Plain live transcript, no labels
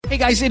Hey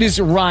guys, it is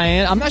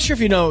Ryan. I'm not sure if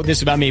you know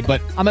this about me, but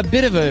I'm a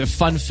bit of a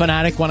fun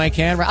fanatic when I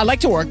can. I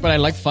like to work, but I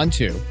like fun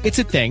too. It's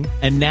a thing.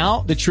 And now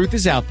the truth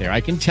is out there.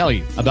 I can tell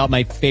you about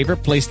my favorite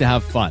place to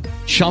have fun.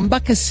 Chumba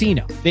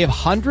Casino. They have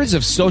hundreds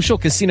of social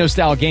casino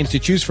style games to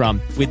choose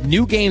from with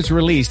new games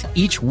released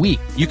each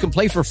week. You can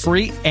play for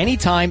free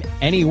anytime,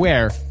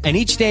 anywhere. And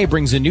each day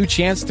brings a new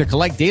chance to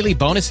collect daily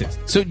bonuses.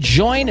 So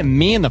join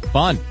me in the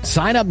fun.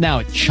 Sign up now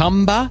at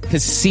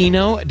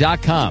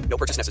ChumbaCasino.com. No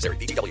purchase necessary.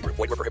 VGW Group.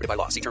 Void where prohibited by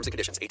law. See terms and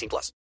conditions.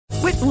 18+.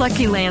 With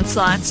Lucky Land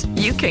Slots,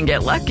 you can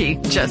get lucky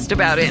just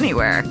about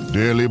anywhere.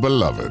 Dearly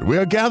beloved, we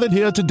are gathered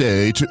here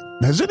today to...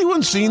 Has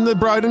anyone seen the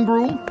bride and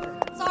groom?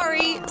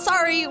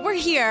 Sorry, we're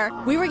here.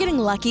 We were getting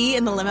lucky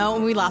in the limo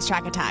and we lost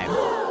track of time.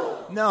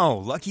 No,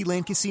 Lucky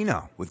Land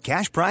Casino, with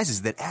cash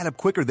prizes that add up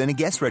quicker than a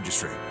guest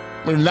registry.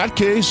 In that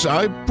case,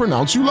 I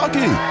pronounce you lucky.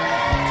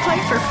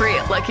 Play for free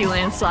at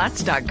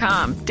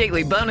LuckyLandSlots.com.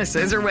 Daily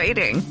bonuses are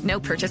waiting. No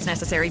purchase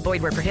necessary.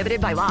 Void where prohibited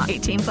by law.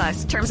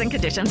 18+. Terms and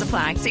conditions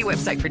apply. See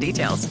website for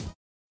details.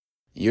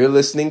 You're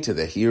listening to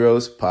the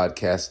Heroes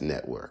Podcast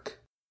Network.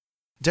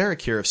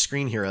 Derek here of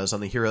Screen Heroes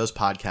on the Heroes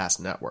Podcast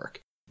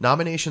Network.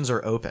 Nominations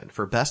are open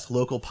for Best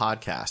Local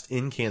Podcast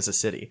in Kansas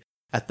City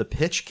at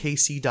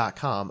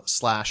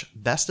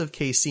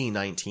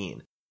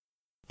thepitchkc.com/bestofkc19.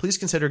 Please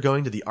consider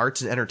going to the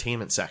Arts and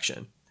Entertainment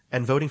section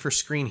and voting for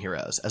Screen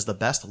Heroes as the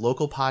best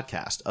local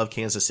podcast of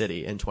Kansas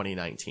City in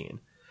 2019.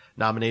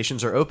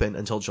 Nominations are open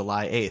until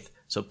July 8th,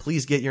 so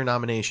please get your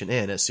nomination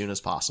in as soon as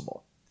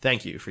possible.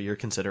 Thank you for your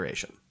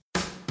consideration.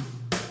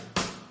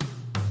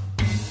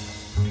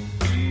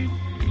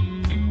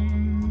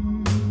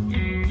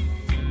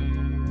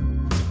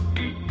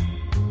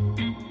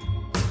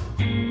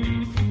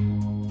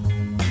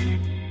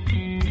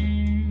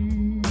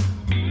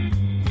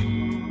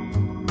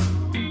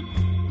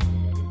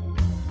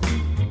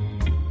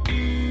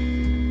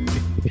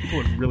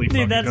 Really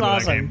Dude, that's good at that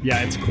awesome. game.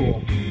 Yeah, it's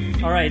cool.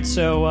 All right,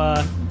 so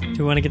do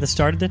we want to get this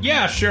started then?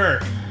 Yeah, sure.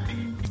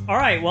 All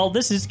right, well,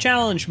 this is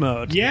Challenge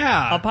Mode.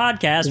 Yeah. A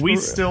podcast. We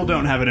still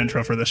don't have an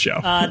intro for this show.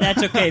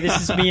 That's okay. This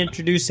is me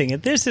introducing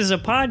it. This is a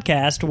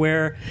podcast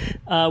where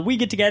we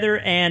get together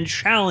and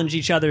challenge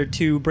each other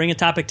to bring a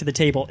topic to the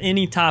table.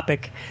 Any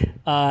topic.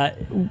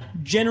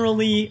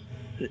 Generally,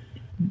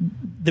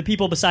 the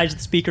people besides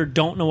the speaker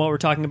don't know what we're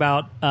talking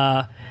about,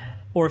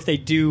 or if they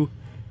do,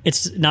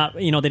 it's not,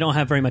 they don't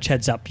have very much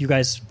heads up. You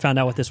guys found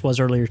out what this was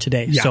earlier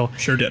today. Yeah, so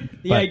sure did.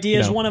 The idea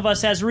is one of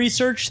us has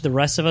research, the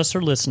rest of us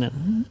are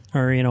listening,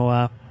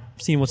 or,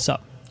 seeing what's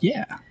up.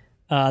 Yeah.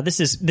 This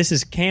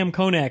is Cam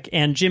Konek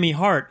and Jimmy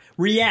Hart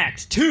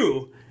react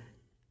to...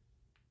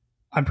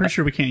 I'm pretty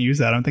sure we can't use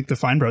that. I don't think the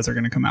Fine Bros are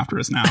going to come after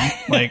us now.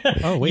 Like,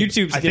 oh wait,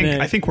 YouTube's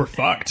I think we're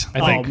fucked.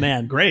 Oh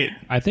man, great.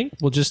 I think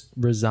we'll just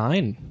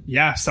resign.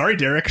 Yeah, sorry,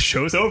 Derek.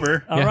 Show's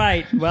over. All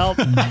right. Well,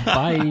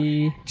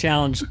 bye.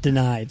 Challenge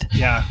denied.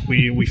 Yeah,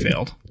 we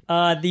failed.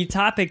 The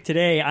topic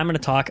today, I'm going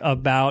to talk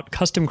about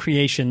custom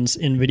creations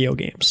in video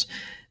games.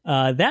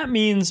 That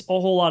means a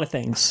whole lot of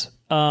things.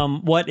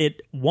 What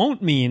it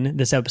won't mean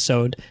this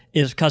episode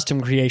is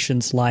custom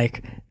creations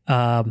like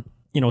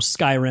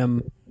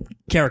Skyrim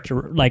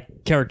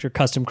character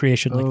custom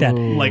creation like that,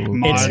 like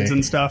mods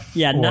and stuff.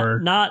 Yeah,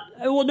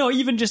 no,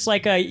 even just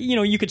like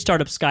you could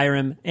start up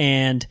Skyrim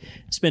and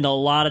spend a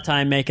lot of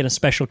time making a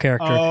special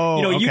character.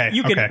 Oh,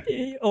 you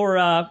could,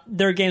 or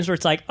there are games where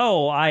it's like,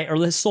 or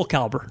this Soul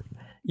Calibur.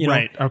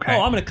 Right. Okay.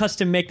 Oh, I'm going to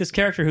custom make this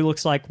character who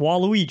looks like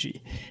Waluigi.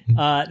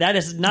 That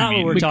is not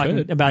what we're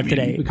talking about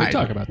today. We could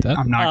talk about that.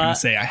 I'm not going to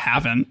say I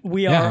haven't.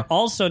 We are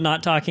also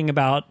not talking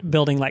about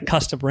building like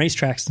custom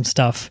racetracks and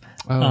stuff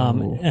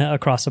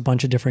across a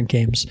bunch of different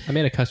games. I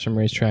made a custom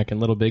racetrack in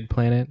Little Big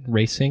Planet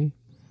Racing.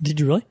 Did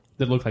you really?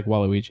 That looked like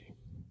Waluigi.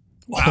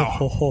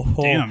 Wow.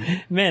 Damn.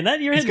 Man,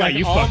 you're hitting like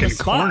you all fucking the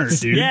spots. cornered,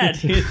 dude. Yeah,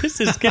 dude,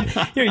 this is good.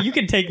 Here, you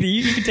can take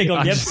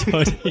on the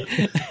episode.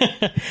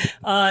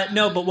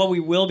 No, but what we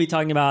will be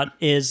talking about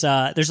is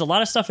there's a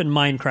lot of stuff in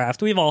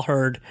Minecraft. We've all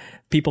heard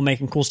people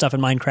making cool stuff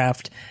in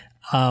Minecraft,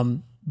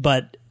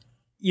 but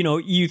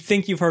you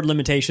think you've heard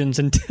limitations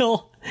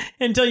until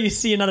you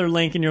see another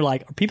link and you're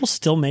like, are people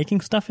still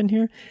making stuff in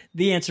here?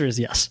 The answer is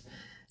yes.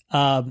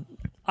 I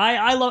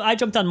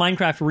jumped on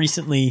Minecraft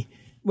recently.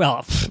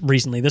 Well,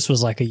 recently, this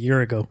was like a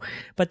year ago,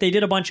 but they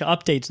did a bunch of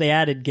updates. They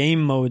added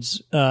game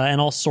modes and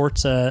all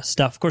sorts of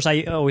stuff. Of course,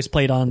 I always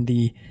played on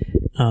the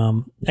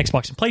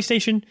Xbox and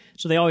PlayStation,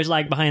 so they always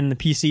lagged behind the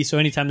PC. So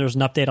anytime there was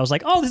an update, I was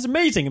like, oh, this is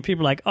amazing. And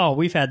people are like, oh,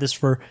 we've had this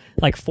for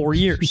like 4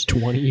 years.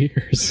 20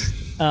 years.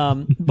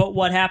 But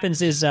what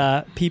happens is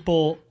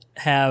people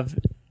have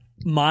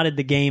modded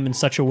the game in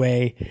such a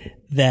way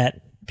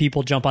that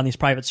people jump on these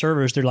private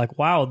servers. They're like,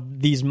 wow,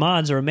 these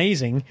mods are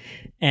amazing.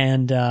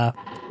 And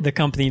the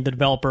company, the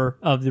developer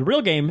of the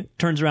real game,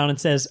 turns around and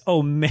says,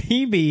 oh,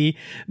 maybe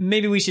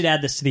we should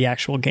add this to the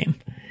actual game.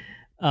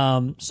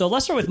 So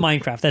let's start with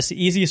Minecraft. That's the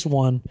easiest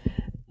one.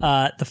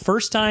 The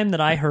first time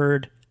that I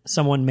heard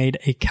someone made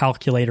a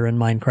calculator in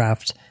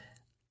Minecraft,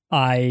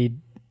 I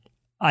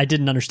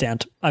didn't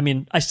understand. I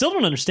mean, I still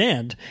don't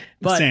understand.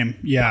 But same,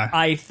 yeah.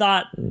 I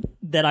thought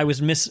that I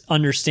was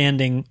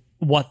misunderstanding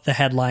what the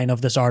headline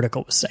of this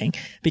article was saying.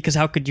 Because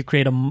how could you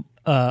create a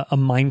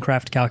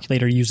Minecraft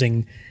calculator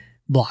using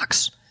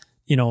blocks?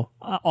 You know,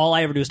 all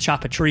I ever do is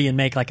chop a tree and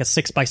make like a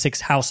 6x6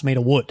 house made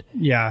of wood.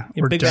 Yeah,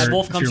 Or Big Bad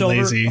Wolf comes over,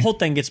 lazy. the whole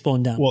thing gets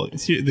blown down. Well,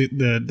 see,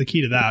 the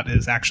key to that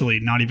is actually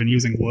not even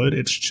using wood.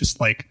 It's just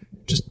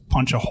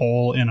punch a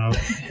hole in a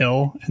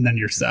hill and then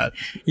you're set.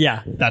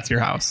 Yeah. That's your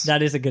house.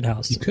 That is a good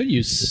house. You could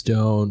use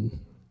stone.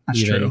 That's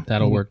even. true.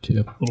 That'll work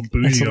too. A little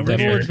bougie a over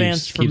little here.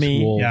 advanced for Keeps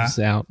me, wolves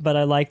out. but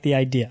I like the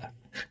idea.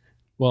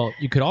 Well,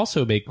 you could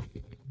also make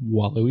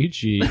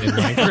Waluigi in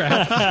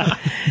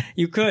Minecraft.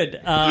 You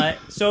could.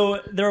 So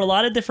there are a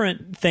lot of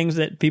different things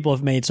that people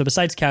have made. So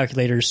besides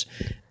calculators,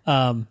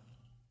 the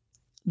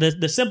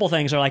simple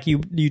things are like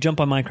you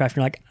jump on Minecraft and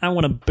you're like, I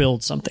want to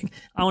build something.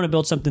 I want to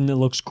build something that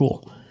looks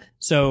cool.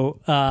 So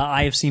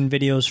I have seen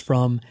videos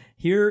from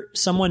here.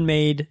 Someone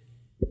made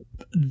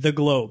the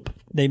globe.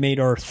 They made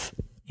Earth.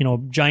 You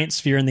know, giant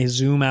sphere, and they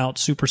zoom out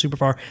super, super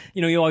far.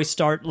 You know, you always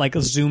start like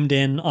zoomed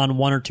in on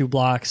 1 or 2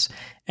 blocks,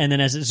 and then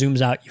as it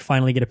zooms out, you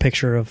finally get a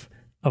picture of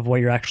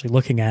what you're actually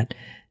looking at.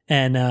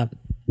 And,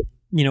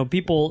 you know,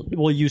 people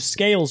will use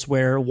scales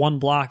where 1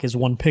 block is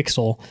 1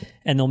 pixel,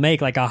 and they'll make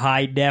like a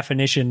high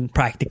definition,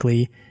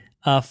 practically,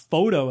 a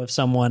photo of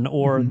someone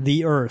or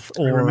the Earth.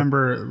 Or I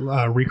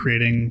remember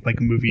recreating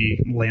like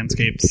movie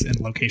landscapes and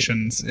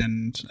locations,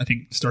 and I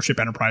think Starship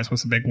Enterprise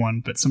was a big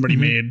one, but somebody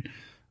made...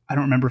 I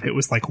don't remember if it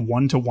was like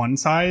 1-to-1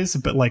 size,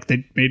 but like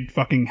they made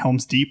fucking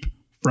Helm's Deep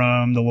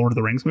from the Lord of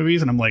the Rings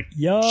movies, and I'm like,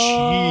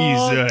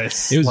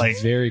 Jesus. It was like,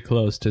 very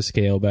close to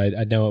scale, but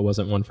I know it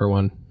wasn't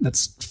 1-for-1.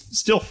 That's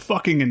still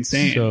fucking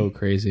insane. So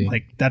crazy.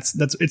 Like that's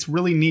it's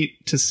really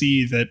neat to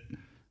see that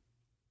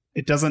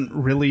it doesn't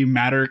really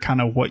matter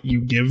kind of what you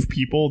give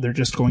people. They're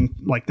just going,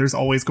 like, there's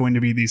always going to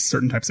be these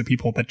certain types of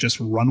people that just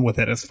run with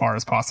it as far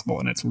as possible.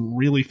 And it's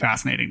really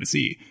fascinating to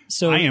see.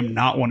 So I am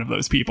not one of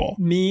those people.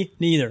 Me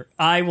neither.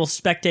 I will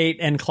spectate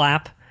and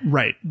clap.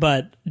 Right.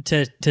 But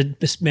to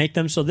make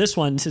them. So this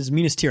one is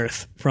Minas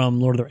Tirith from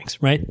Lord of the Rings,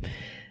 right?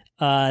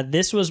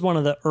 This was one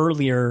of the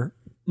earlier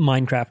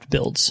Minecraft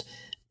builds.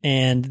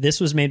 And this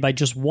was made by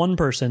just one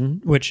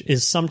person, which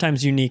is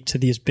sometimes unique to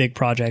these big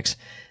projects.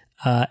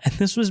 And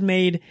this was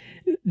made,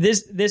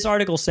 this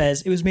article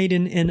says it was made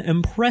in an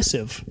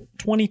impressive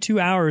 22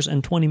 hours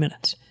and 20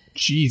 minutes.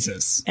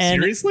 Jesus.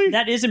 And seriously?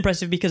 That is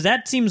impressive because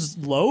that seems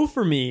low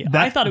for me.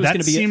 I thought it was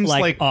going to be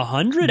like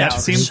 100 that hours.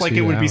 That seems like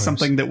it would be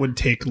something that would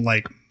take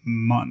like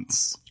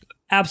months.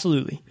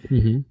 Absolutely.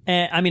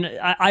 And I mean,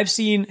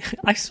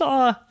 I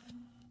saw...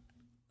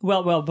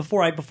 Well,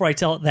 before I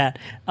tell it that,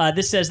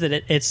 this says that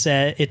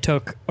it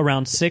took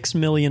around 6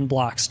 million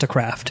blocks to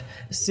craft.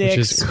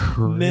 6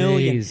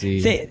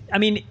 million. I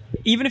mean,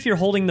 even if you're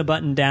holding the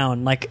button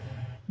down, like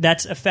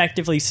that's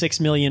effectively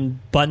 6 million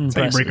button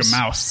presses. You break a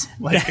mouse.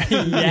 Like,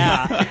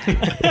 yeah.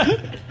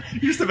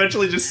 You're just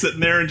eventually just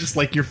sitting there and just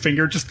like your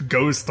finger just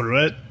goes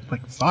through it.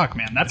 Like, fuck,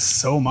 man, that's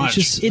so much.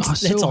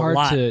 It's so a hard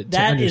lot. to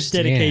That is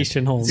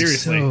dedication, Holmes.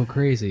 Seriously. So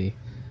crazy.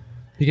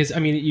 Because, I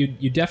mean,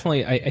 you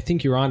definitely, I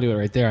think you're onto it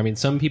right there. I mean,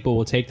 some people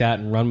will take that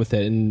and run with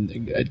it.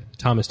 And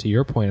Thomas, to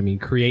your point, I mean,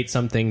 create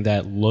something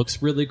that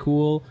looks really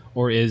cool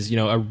or is, you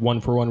know, a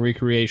 1-for-1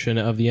 recreation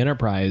of the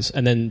Enterprise.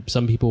 And then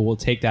some people will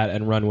take that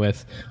and run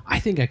with,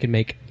 I think I can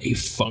make a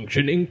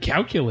functioning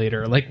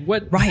calculator. Like,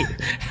 what? Right.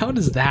 How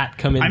does that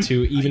come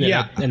into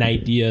an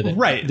idea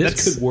that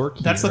this could work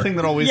here? That's the thing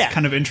that always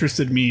kind of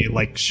interested me.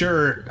 Like,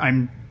 sure,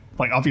 I'm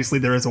like, obviously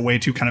there is a way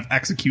to kind of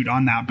execute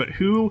on that, but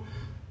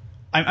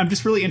I'm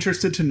just really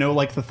interested to know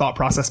like the thought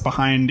process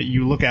behind.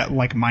 You look at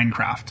like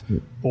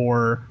Minecraft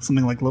or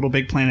something like Little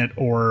Big Planet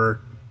or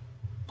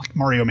like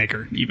Mario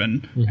Maker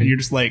even, and you're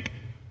just like,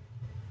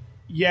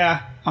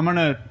 yeah, I'm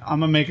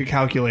gonna make a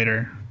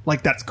calculator.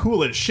 Like, that's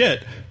cool as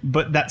shit,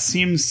 but that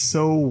seems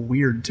so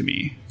weird to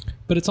me.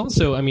 But it's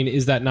also, I mean,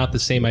 is that not the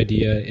same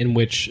idea in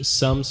which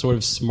some sort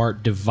of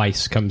smart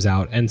device comes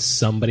out and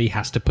somebody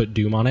has to put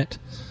Doom on it?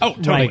 Oh,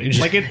 totally. Right.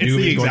 Like it's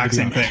the exact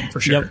same thing for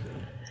sure.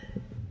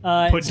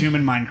 Yep. Put Doom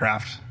in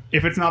Minecraft.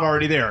 If it's not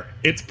already there,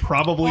 it's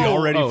probably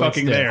already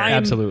fucking there. I'm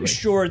Absolutely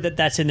sure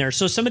that's in there.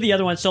 So some of the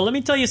other ones. So let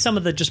me tell you some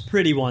of the just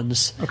pretty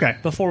ones. Okay.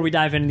 Before we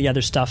dive into the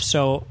other stuff.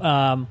 So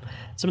some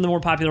of the more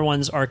popular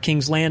ones are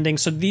King's Landing.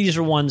 So these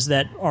are ones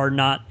that are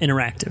not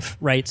interactive,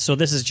 right? So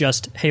this is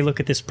just, hey, look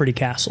at this pretty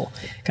castle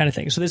kind of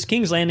thing. So this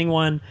King's Landing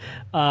one,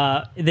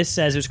 this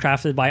says it was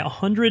crafted by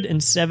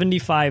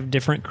 175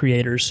 different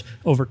creators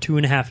over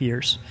 2.5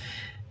 years.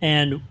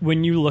 And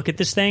when you look at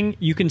this thing,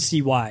 you can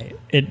see why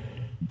it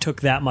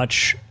took that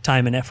much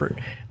time and effort.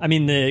 I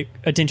mean, the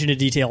attention to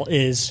detail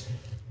is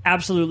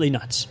absolutely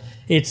nuts.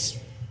 It's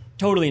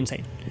totally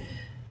insane.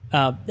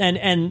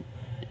 And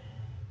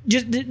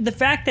just the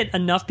fact that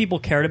enough people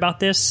cared about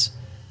this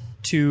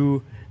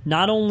to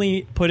not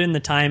only put in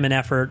the time and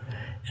effort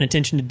and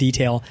attention to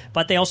detail,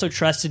 but they also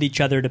trusted each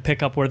other to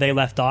pick up where they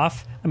left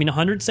off. I mean,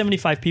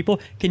 175 people.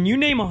 Can you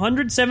name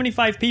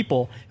 175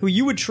 people who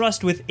you would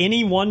trust with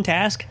any one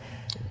task?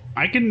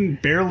 I can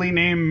barely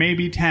name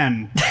maybe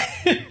 10,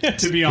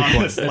 to be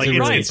honest. Like,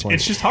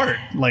 it's just hard.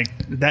 Like,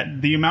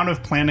 that the amount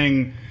of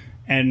planning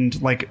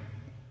and like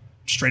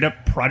straight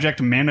up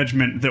project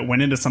management that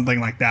went into something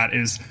like that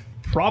is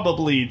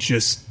probably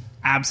just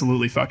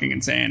absolutely fucking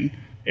insane.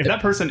 If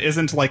that person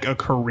isn't like a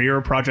career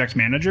project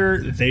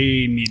manager,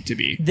 they need to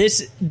be.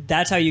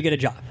 That's how you get a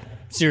job.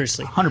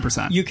 Seriously.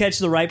 100%. You catch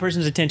the right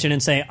person's attention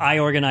and say, I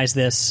organized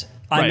this.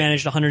 I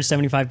managed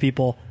 175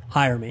 people.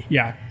 Hire me.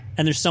 Yeah.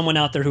 And there's someone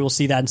out there who will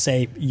see that and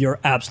say, you're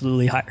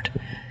absolutely hired.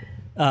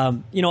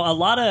 You know, a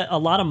lot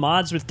of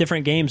mods with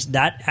different games,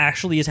 that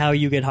actually is how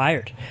you get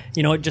hired.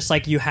 You know, just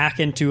like you hack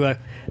into a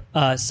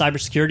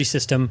cybersecurity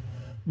system,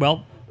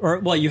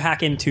 you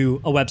hack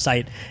into a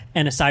website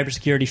and a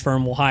cybersecurity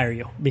firm will hire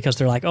you because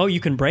they're like, oh, you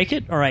can break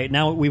it? All right,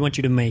 now we want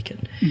you to make it.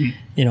 Mm-hmm.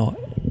 You know,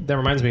 that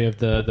reminds me of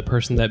the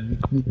person that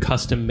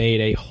custom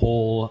made a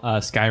whole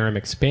Skyrim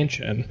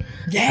expansion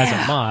as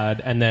a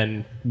mod and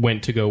then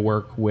went to go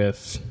work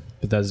with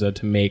Bethesda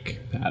to make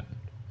that.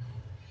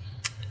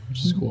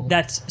 Which is cool.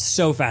 That's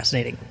so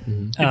fascinating.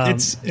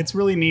 Mm-hmm. It's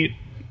really neat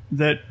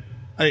that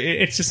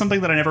it's just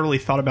something that I never really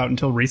thought about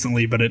until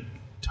recently, but it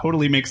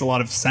totally makes a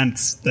lot of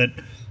sense that,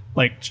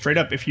 like, straight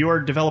up, if you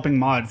are developing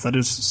mods, that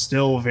is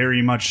still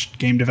very much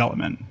game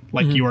development.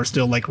 Like, you are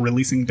still, like,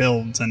 releasing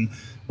builds and,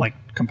 like,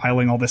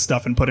 compiling all this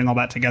stuff and putting all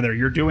that together.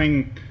 You're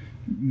doing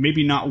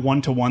maybe not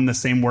one-to-one the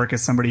same work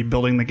as somebody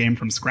building the game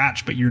from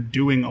scratch, but you're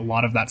doing a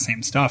lot of that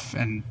same stuff,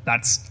 and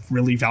that's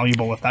really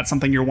valuable if that's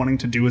something you're wanting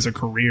to do as a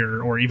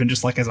career or even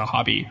just, like, as a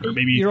hobby. Or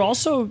maybe you're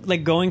also,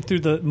 like, going through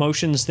the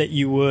motions that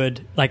you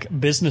would, like,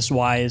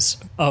 business-wise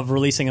of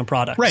releasing a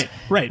product.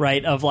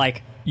 Right, of,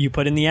 like, you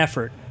put in the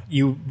effort.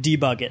 You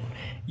debug it.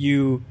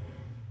 You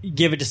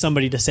give it to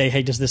somebody to say,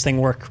 hey, does this thing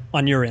work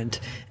on your end?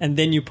 And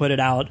then you put it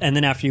out. And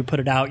then after you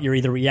put it out, you're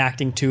either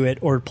reacting to it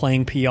or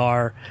playing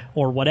PR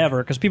or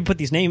whatever. Because people put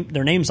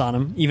their names on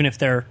them, even if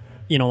they're,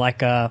 you know,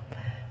 like an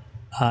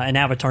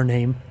avatar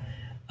name.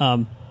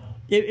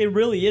 It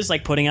really is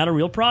like putting out a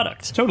real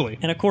product. Totally.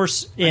 And of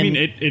course,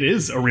 it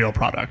is a real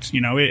product. You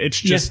know, it's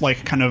just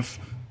like kind of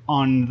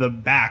on the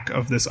back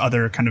of this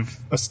other kind of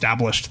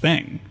established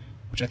thing,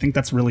 which I think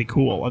that's really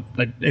cool.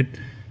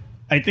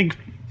 I think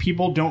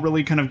people don't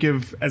really kind of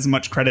give as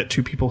much credit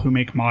to people who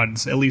make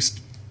mods, at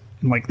least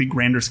in like the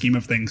grander scheme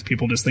of things.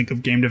 People just think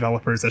of game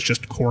developers as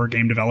just core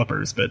game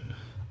developers, but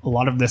a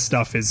lot of this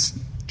stuff is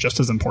just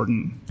as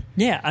important.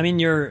 Yeah, I mean,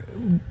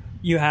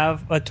 you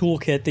have a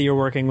toolkit that you're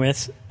working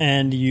with,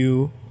 and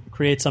you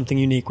create something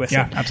unique with it.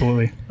 Yeah,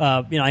 absolutely.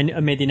 You know,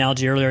 I made the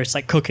analogy earlier. It's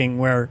like cooking,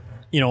 where,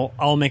 you know,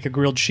 I'll make a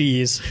grilled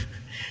cheese,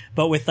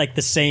 but with like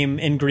the same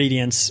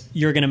ingredients,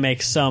 you're going to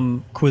make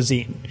some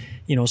cuisine.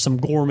 You know, some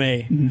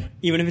gourmet,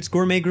 even if it's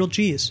gourmet grilled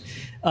cheese,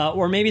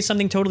 or maybe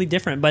something totally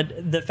different.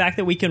 But the fact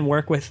that we can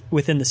work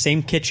within the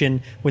same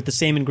kitchen with the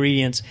same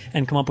ingredients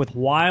and come up with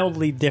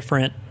wildly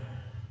different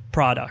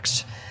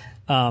products,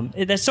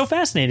 that's so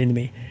fascinating to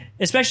me.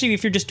 Especially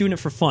if you're just doing it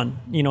for fun.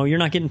 You know, you're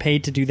not getting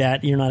paid to do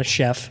that. You're not a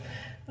chef.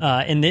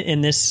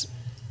 In this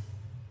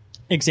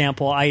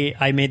example,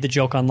 I made the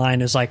joke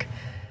online is like,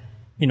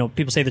 you know,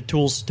 people say the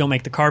tools don't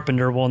make the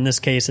carpenter. Well, in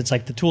this case, it's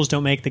like the tools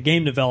don't make the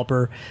game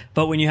developer.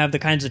 But when you have the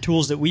kinds of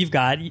tools that we've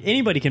got,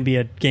 anybody can be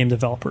a game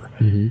developer.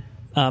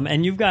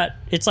 And you've got,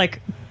 it's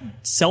like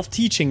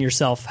self-teaching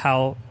yourself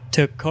how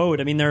to code.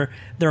 I mean, there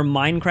are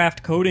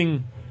Minecraft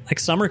coding, like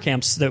summer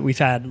camps that we've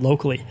had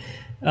locally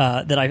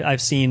that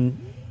I've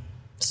seen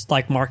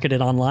like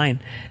marketed online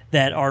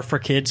that are for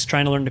kids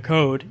trying to learn to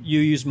code.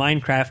 You use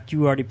Minecraft,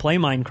 you already play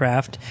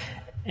Minecraft,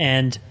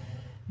 and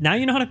now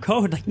you know how to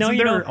code. Like, now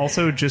you know.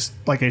 Also just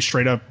like a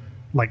straight up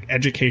like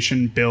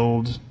education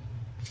build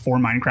for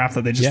Minecraft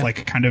that they just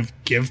like kind of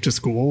give to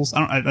schools.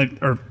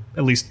 Or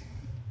at least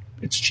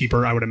it's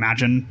cheaper, I would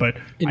imagine. But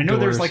I know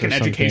there's like an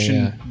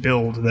education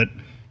build that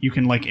you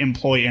can like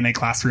employ in a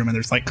classroom, and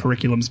there's like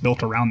curriculums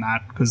built around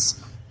that. Because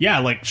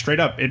like straight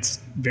up, it's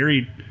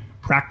very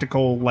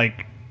practical,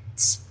 like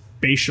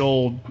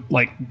spatial,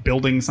 like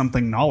building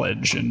something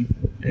knowledge, and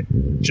it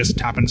just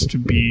happens to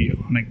be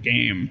on a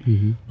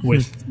game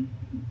with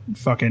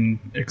fucking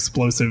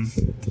explosive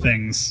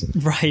things.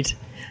 Right.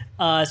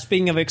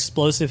 Speaking of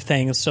explosive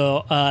things,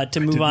 so to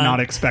move on... I did not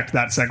expect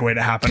that segue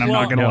to happen. I'm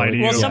not going to lie to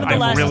you.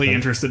 I'm really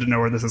interested to know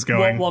where this is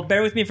going. Well,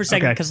 bear with me for a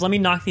second, because let me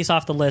knock these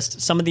off the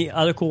list. Some of the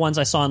other cool ones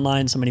I saw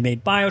online, somebody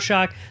made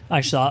BioShock. I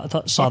saw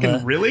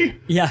the... Really?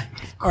 Yeah.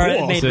 Cool. Or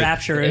it made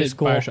Rapture. It was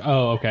cool.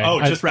 Oh, okay. Oh,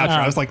 just Rapture.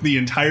 I was like, the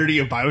entirety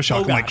of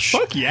BioShock. I'm like,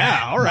 fuck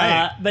yeah, all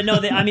right. But no,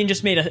 they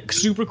just made a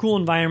super cool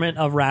environment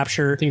of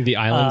Rapture. I think the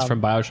islands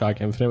from BioShock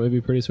Infinite would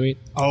be pretty sweet.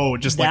 Oh,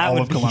 just like all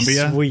of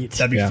Columbia? Sweet.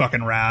 That'd be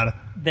fucking rad.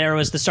 There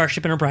was the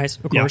Starship Enterprise,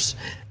 of course.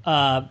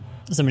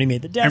 Somebody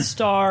made the Death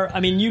Star.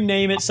 I mean, you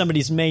name it,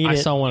 somebody's made it. I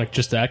saw one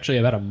just actually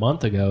about a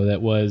month ago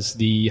that was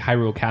the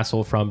Hyrule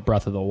Castle from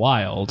Breath of the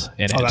Wild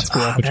in it. Oh, that's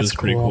cool. Which was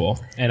pretty cool.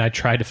 And I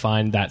tried to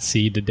find that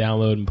seed to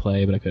download and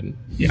play, but I couldn't.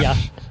 Yeah.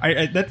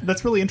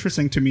 That's really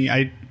interesting to me.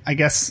 I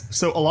guess,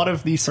 so a lot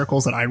of these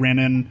circles that I ran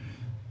in,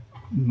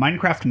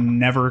 Minecraft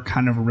never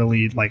kind of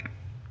really like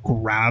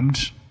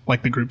grabbed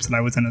like the groups that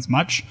I was in as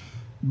much.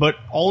 But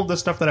all of the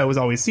stuff that I was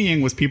always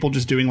seeing was people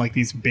just doing like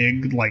these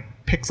big like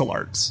pixel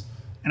arts.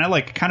 And I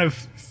like kind of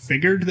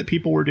figured that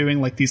people were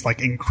doing like these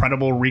like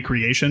incredible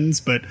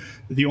recreations, but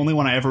the only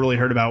one I ever really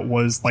heard about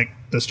was like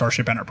the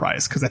Starship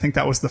Enterprise, because I think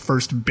that was the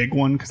first big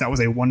one, because that was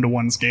a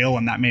 1-to-1 scale,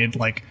 and that made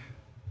like,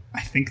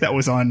 I think that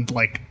was on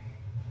like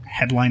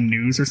Headline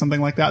News or something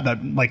like that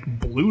like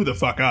blew the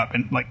fuck up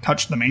and like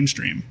touched the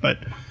mainstream. But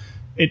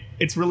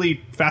it's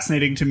really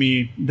fascinating to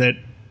me that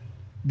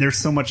there's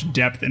so much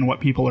depth in what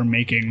people are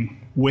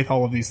making with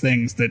all of these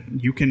things, that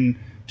you can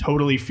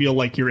totally feel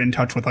like you're in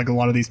touch with like a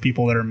lot of these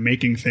people that are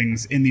making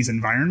things in these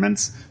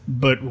environments,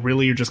 but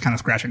really you're just kind of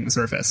scratching the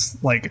surface.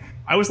 Like,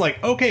 I was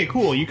like, okay,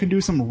 cool, you can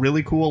do some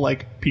really cool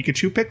like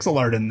Pikachu pixel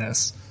art in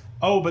this.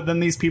 Oh, but then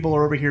these people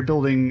are over here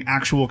building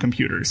actual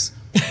computers.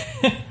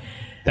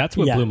 That's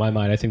what blew my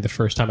mind. I think the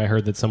first time I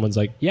heard that someone's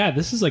like, yeah,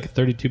 this is like a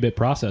 32-bit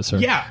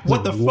processor. Yeah,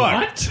 what the fuck?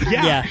 What?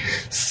 Yeah.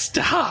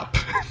 Stop.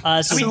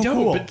 So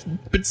cool.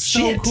 But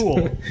so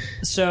cool.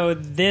 So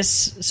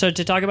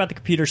to talk about the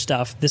computer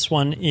stuff, this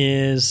one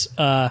is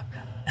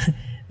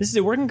this is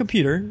a working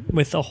computer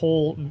with a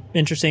whole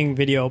interesting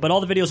video, but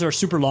all the videos are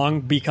super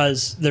long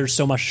because there's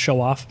so much to show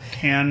off.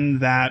 Can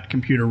that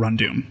computer run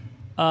Doom?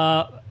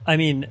 I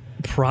mean,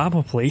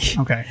 probably.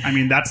 Okay. I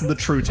mean, that's the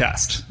true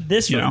test.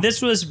 This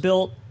was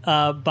built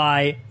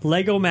by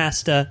Lego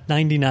Master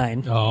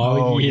 99.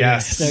 Oh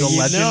yes. So the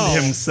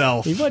legend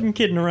himself. He wasn't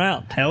kidding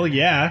around. Hell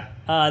yeah.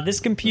 This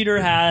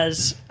computer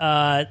has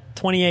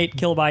 28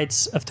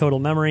 kilobytes of total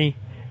memory,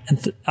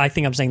 and I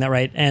think I'm saying that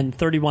right, and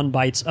 31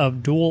 bytes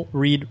of dual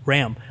read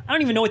RAM. I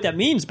don't even know what that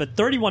means, but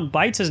 31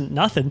 bytes isn't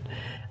nothing.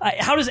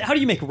 How do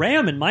you make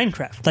RAM in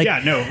Minecraft? Like,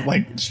 yeah, no,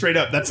 like straight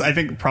up. That's, I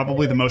think,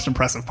 probably the most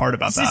impressive part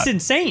about that. It's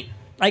insane.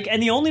 Like,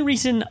 and the only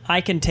reason I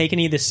can take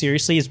any of this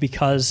seriously is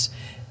because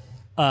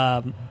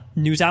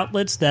news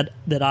outlets that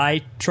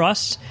I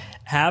trust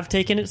have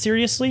taken it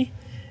seriously.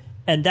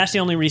 And that's the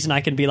only reason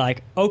I can be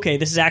like, okay,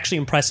 this is actually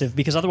impressive,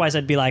 because otherwise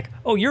I'd be like,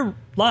 oh, you're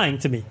lying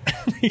to me.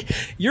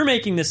 You're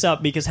making this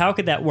up, because how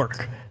could that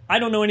work? I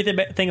don't know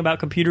anything about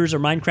computers or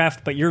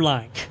Minecraft, but you're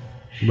lying.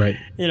 Right.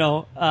 You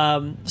know,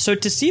 so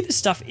to see this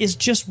stuff is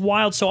just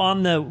wild. So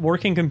on the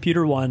working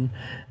computer one,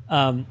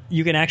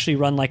 you can actually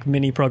run like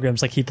mini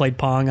programs, like he played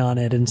Pong on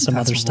it and some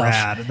other stuff.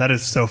 Rad. That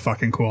is so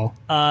fucking cool.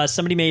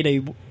 Somebody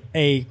made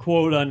a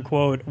quote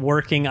unquote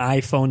working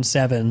iPhone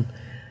 7.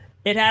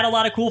 It had a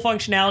lot of cool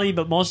functionality,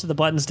 but most of the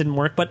buttons didn't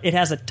work. But it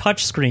has a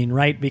touch screen,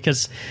 right?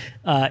 Because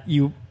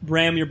you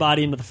ram your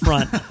body into the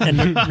front and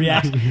it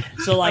reacts.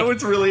 So, like, I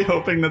was really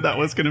hoping that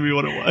was going to be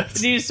what it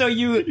was. So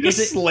you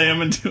just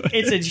slam into it.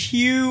 It's a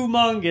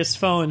humongous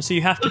phone, so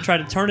you have to try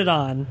to turn it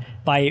on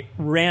by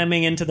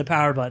ramming into the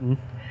power button.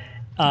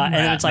 And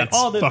then it's like,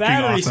 oh, the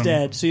battery's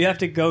dead. So you have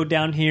to go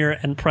down here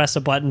and press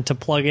a button to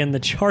plug in the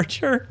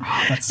charger.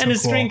 That's so and the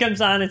cool. screen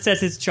comes on. It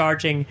says it's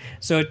charging.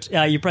 So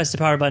you press the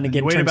power button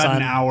again. Wait turns about on.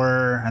 an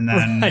hour, and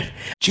then... Right.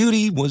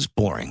 Judy was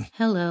boring.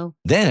 Hello.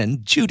 Then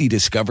Judy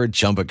discovered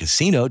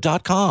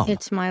ChumbaCasino.com.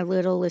 It's my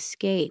little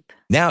escape.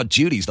 Now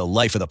Judy's the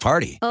life of the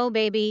party. Oh,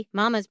 baby,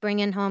 mama's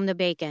bringing home the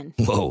bacon.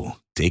 Whoa,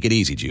 take it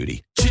easy,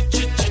 Judy.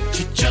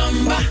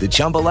 The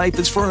Chumba life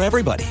is for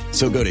everybody.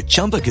 So go to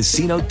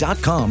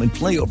ChumbaCasino.com and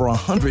play over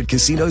 100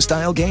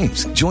 casino-style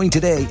games. Join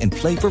today and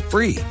play for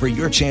free for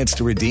your chance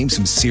to redeem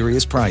some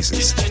serious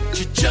prizes.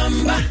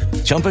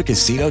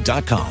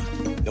 ChumbaCasino.com.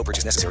 No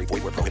purchase necessary.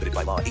 Void where prohibited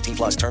by law.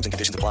 18+ terms and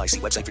conditions apply. See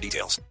website for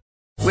details.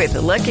 With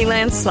the Lucky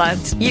Land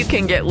Slots, you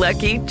can get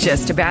lucky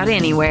just about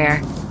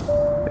anywhere.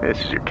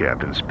 This is your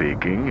captain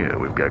speaking.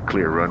 We've got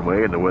clear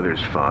runway and the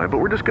weather's fine, but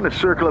we're just going to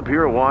circle up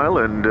here a while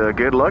and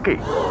get lucky.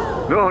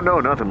 No,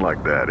 nothing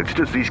like that. It's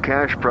just these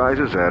cash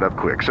prizes add up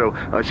quick. So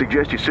I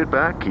suggest you sit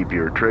back, keep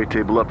your tray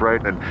table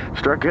upright, and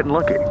start getting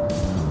lucky.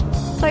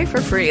 Play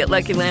for free at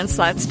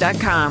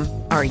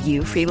LuckyLandSlots.com. Are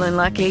you feeling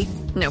lucky?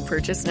 No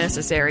purchase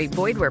necessary.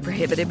 Void where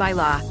prohibited by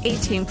law.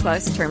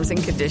 18+ terms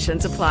and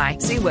conditions apply.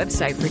 See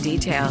website for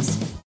details.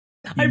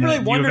 I really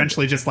wonder. You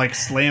eventually just like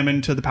slam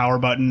into the power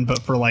button,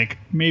 but for like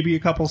maybe a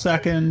couple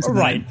seconds, and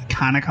right? Then it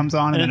kind of comes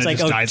on, and then it's it like,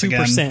 just dies 2%.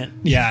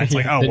 again. Yeah, it's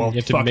like, oh well, you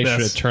have to fuck make this.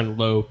 sure to turn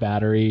low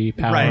battery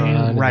power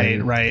on.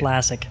 Right.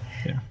 Classic.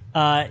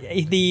 Yeah.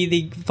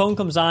 The phone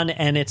comes on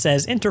and it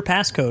says enter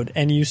passcode,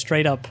 and you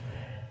straight up,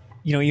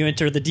 you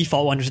enter the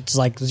default one, which is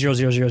like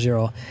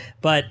 0000.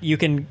 But you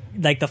can,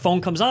 like, the phone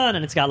comes on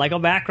and it's got like a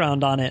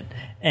background on it,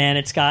 and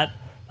it's got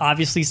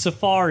obviously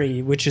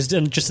Safari, which is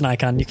just an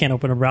icon. You can't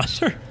open a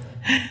browser.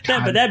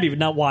 But that'd be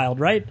not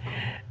wild, right?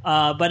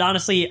 But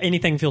honestly,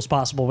 anything feels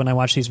possible when I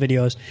watch these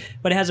videos.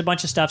 But it has a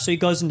bunch of stuff. So he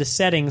goes into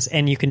settings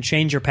and you can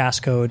change your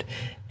passcode,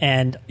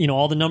 and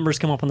all the numbers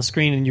come up on the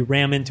screen and you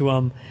ram into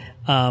them.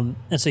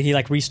 And so he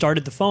like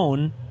restarted the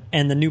phone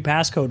and the new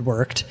passcode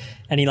worked,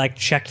 and he like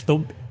checked the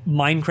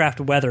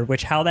Minecraft weather,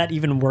 which how that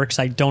even works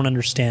I don't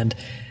understand.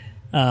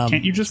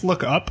 Can't you just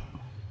look up?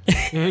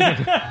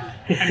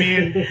 I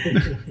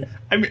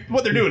mean,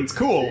 what they're doing is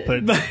cool,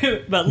 but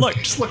look,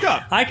 just look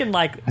up. I can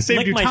like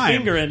lick my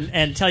finger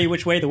and tell you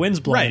which way the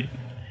wind's blowing. Right.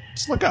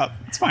 Just look up.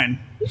 It's fine.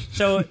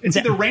 So it's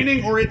either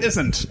raining or it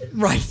isn't.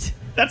 Right.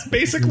 That's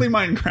basically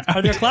Minecraft.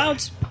 Are there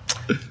clouds?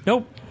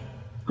 Nope.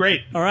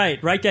 Great. All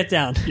right, write that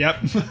down. Yep.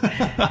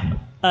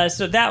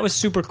 So that was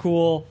super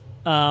cool.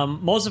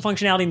 Most of the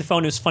functionality in the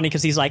phone is funny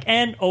because he's like,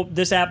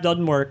 this app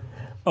doesn't work.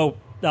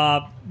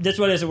 This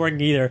one isn't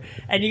working either.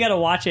 And you got to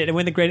watch it. And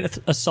when the Great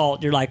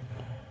Assault, you're like,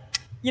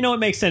 it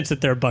makes sense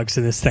that there are bugs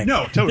to this thing.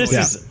 No, totally.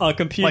 This is a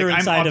computer I'm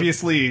inside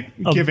obviously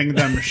giving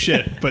them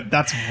shit, but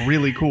that's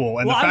really cool.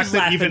 And Well, the I was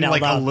fact that even laughing out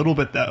like loud.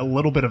 a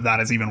little bit of that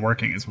is even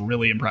working is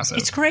really impressive.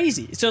 It's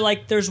crazy. So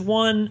like there's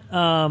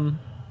one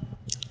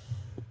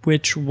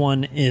which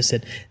one is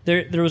it?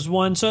 There was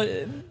one.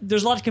 So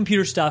there's a lot of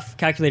computer stuff,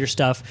 calculator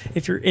stuff.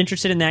 If you're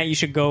interested in that, you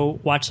should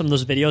go watch some of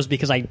those videos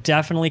because I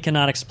definitely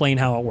cannot explain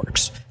how it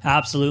works.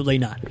 Absolutely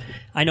not.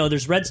 I know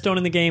there's redstone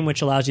in the game,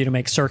 which allows you to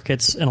make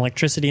circuits and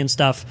electricity and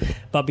stuff.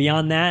 But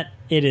beyond that,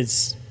 it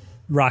is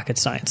rocket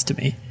science to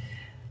me.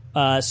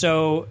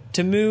 So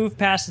to move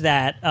past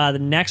that, the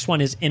next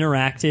one is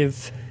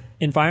interactive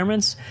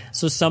environments.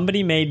 So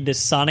somebody made this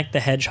Sonic the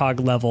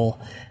Hedgehog level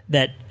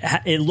that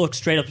it looks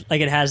straight up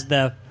like it has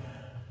the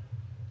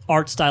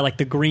art style, like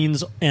the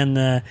greens and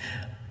the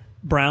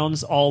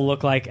browns all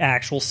look like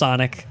actual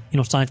Sonic,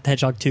 Sonic the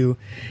Hedgehog 2.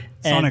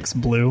 Sonic's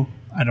blue.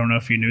 I don't know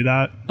if you knew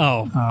that.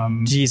 Oh,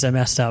 geez, I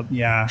messed up.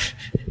 Yeah.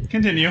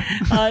 Continue.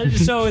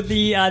 So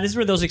this is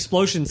where those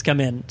explosions come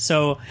in.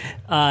 So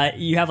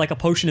you have like a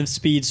potion of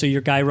speed, so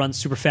your guy runs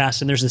super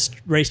fast, and there's this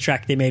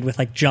racetrack they made with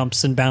like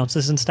jumps and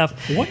bounces and stuff.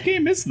 What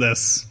game is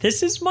this?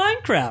 This is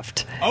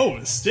Minecraft.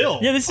 Oh, still?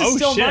 Yeah, this is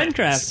still shit.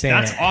 Minecraft.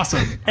 That's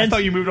awesome. I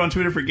thought you moved on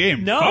to a different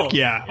game. No. Fuck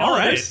yeah. All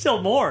right. There's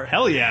still more.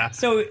 Hell yeah.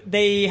 So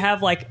they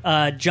have like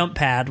a jump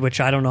pad,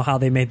 which I don't know how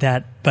they made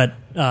that, but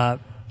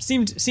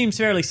seems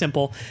fairly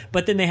simple.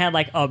 But then they had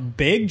like a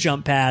big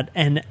jump pad,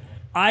 and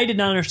I did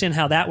not understand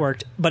how that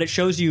worked, but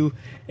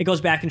it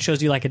goes back and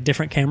shows you like a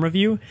different camera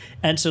view.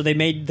 And so they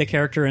made the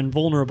character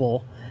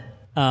invulnerable.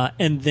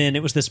 And then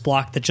it was this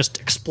block that just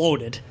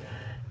exploded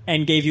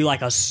and gave you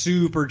like a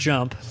super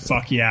jump.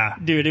 Fuck yeah.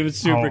 Dude, it was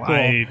super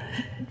cool.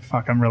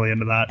 I'm really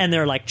into that. And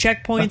there are like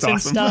checkpoints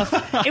That's and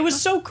awesome. stuff. It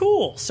was so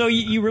cool. So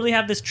you really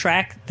have this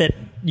track that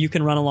you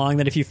can run along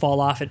that if you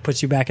fall off, it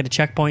puts you back at a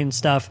checkpoint and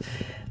stuff.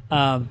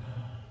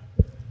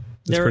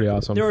 That's pretty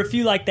awesome. There were a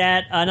few like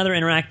that. Another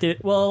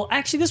interactive. Well,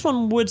 actually, this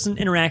one wasn't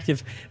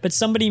interactive, but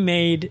somebody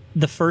made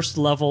the first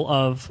level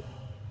of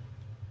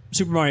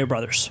Super Mario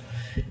Brothers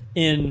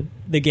in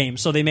the game.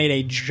 So they made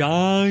a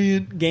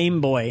giant Game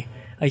Boy,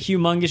 a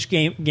humongous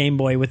Game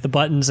Boy with the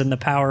buttons and the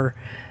power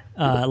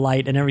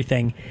light and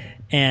everything.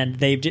 And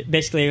they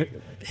basically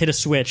hit a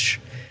switch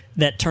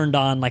that turned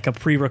on like a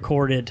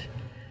pre-recorded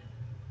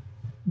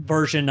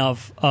version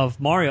of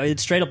Mario. It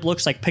straight up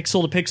looks like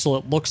pixel to pixel.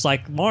 It looks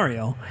like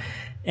Mario.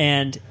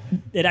 And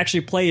it actually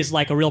plays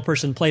like a real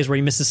person plays, where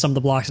he misses some of the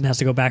blocks and has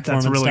to go back for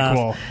them and really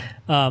stuff.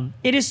 Cool.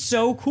 It is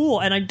so cool,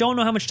 and I don't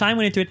know how much time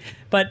went into it,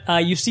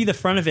 but you see the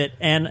front of it,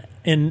 and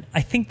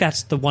I think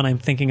that's the one I'm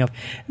thinking of.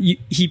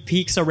 He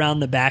peeks around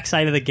the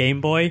backside of the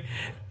Game Boy.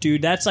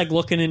 Dude, that's like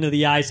looking into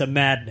the eyes of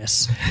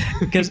madness,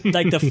 because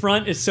like the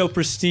front is so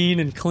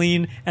pristine and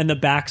clean, and the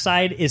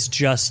backside is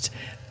just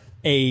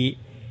an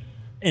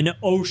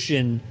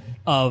ocean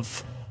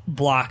of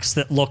blocks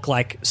that look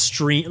like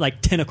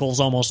tentacles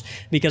almost,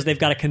 because they've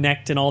got to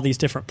connect in all these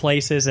different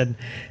places, and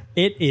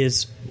it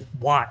is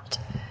wild.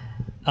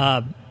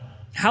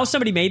 How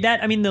somebody made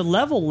that? I mean, the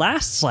level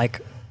lasts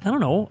like, I don't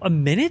know, a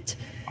minute.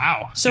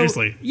 Wow, So,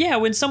 seriously. yeah,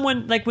 when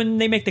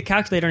they make the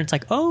calculator and it's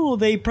like, oh,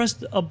 they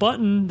pressed a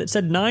button that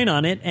said 9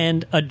 on it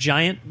and a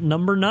giant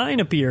number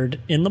 9 appeared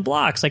in the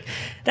blocks. Like,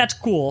 that's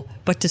cool.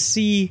 But to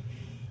see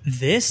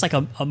this, like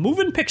a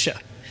moving picture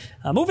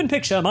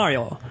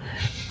Mario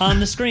on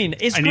the screen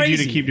is I crazy. need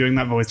you to keep doing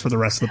that voice for the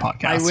rest of the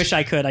podcast. I wish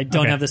I could. I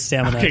don't have the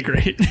stamina. Okay,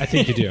 great. I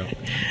think you do.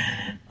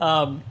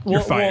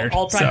 You're fired.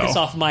 I'll practice so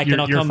off mic and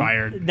I'll you're come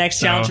fired. Next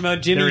So challenge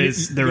mode. Jimmy,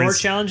 your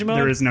challenge mode?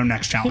 There is no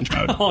next challenge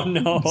mode. Oh,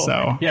 no.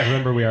 So Yeah,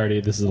 remember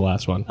this is the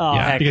last one. Oh,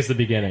 yeah, heck. because the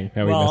beginning.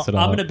 Yeah, we Well, messed it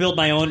all I'm up. going to build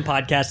my own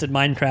podcast at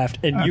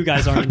Minecraft, and you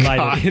guys aren't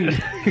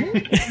invited.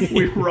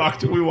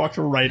 we walked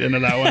right into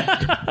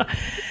that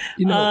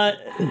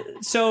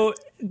one. So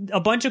a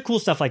bunch of cool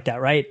stuff like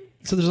that, right?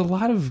 So there's a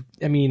lot of,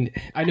 I mean,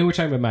 I know we're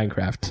talking about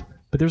Minecraft,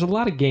 but there's a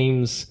lot of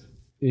games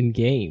in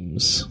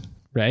games,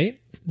 right?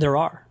 There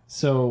are.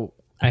 So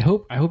I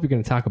hope you're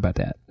going to talk about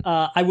that.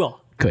 I will.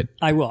 Good.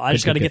 I will. I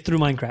just got to get through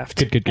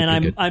Minecraft. Good.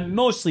 And I'm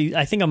mostly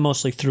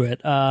through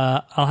it.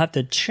 I'll have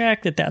to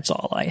check that that's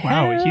all I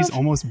have. Wow, he's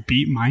almost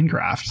beat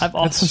Minecraft. I've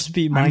almost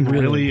beat Minecraft. I'm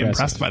really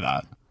impressed by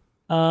that.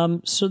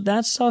 So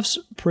that stuff's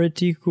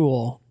pretty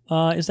cool.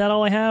 Is that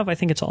all I have? I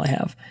think it's all I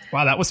have.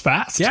 Wow, that was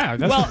fast. Yeah.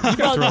 That's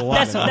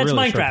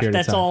Minecraft.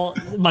 That's all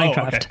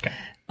Minecraft.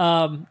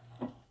 Okay.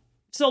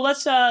 So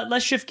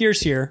let's shift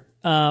gears here.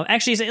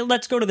 Actually,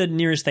 let's go to the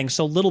nearest thing.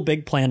 So Little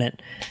Big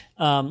Planet.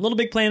 Little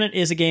Big Planet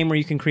is a game where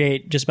you can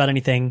create just about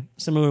anything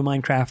similar to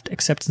Minecraft,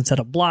 except instead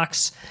of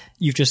blocks,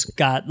 you've just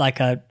got like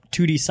a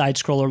 2D side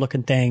scroller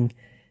looking thing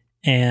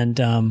and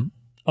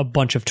a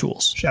bunch of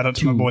tools. Shout out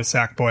to my boy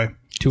Sackboy.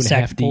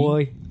 2.5D.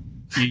 Boy.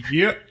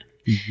 Yep.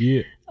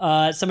 Yeah.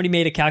 Somebody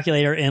made a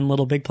calculator in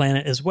Little Big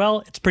Planet as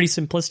well. It's pretty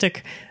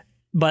simplistic,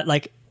 but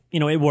like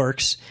it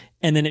works,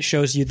 and then it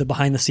shows you the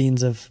behind the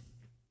scenes of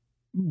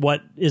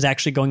what is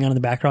actually going on in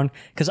the background.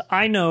 Because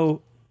I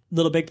know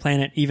Little Big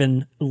Planet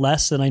even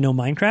less than I know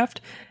Minecraft.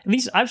 At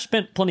least I've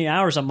spent plenty of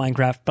hours on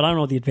Minecraft, but I don't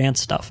know the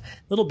advanced stuff.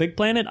 Little Big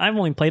Planet, I've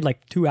only played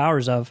like 2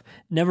 hours of,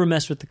 never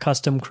messed with the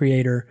custom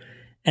creator.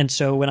 And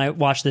so when I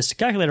watched this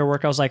calculator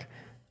work, I was like,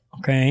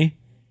 okay,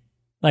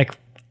 like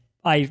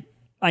I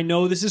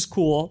know this is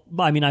cool.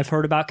 I mean, I've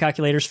heard about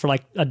calculators for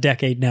like a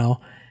decade now,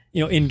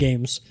 in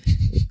games.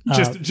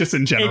 Just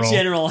in general. In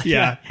general,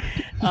 yeah.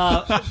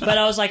 But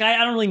I was like, I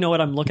don't really know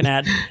what I'm looking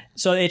at.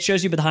 So it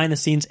shows you behind the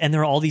scenes, and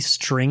there are all these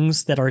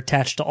strings that are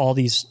attached to all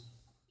these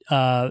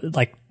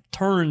like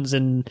turns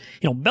and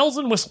bells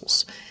and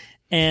whistles.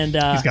 And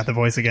he's got the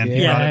voice again. Yeah,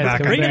 he brought it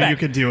back. bring it back. You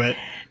could do it.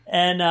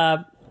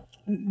 And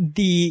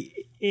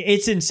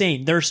it's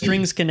insane. There are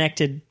strings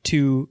connected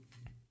to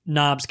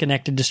knobs,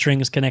 connected to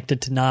strings,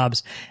 connected to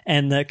knobs,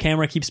 and the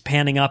camera keeps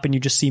panning up, and you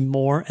just see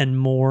more and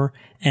more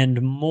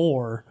and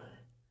more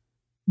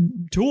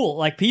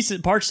like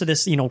parts of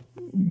this,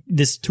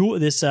 this tool,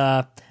 this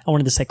I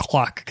wanted to say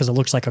clock because it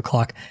looks like a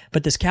clock,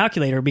 but this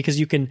calculator, because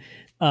you can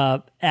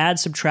add,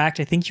 subtract.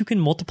 I think you can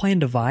multiply and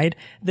divide.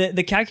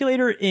 The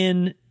calculator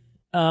in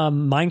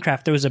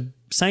Minecraft, there was a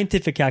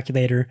scientific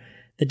calculator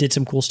that did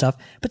some cool stuff,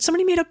 but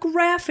somebody made a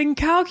graphing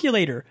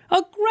calculator.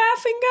 That's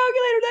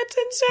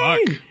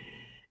insane. Fuck.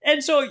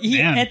 And so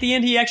at the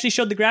end, he actually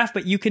showed the graph,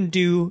 but you can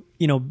do,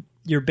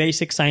 your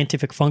basic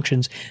scientific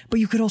functions, but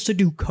you could also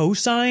do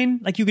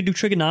cosine, like you could do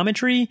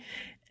trigonometry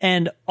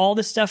and all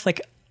this stuff. Like,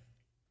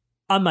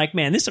 I'm like,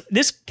 man,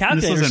 this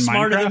calculator is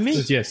smarter than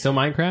me. Yeah, still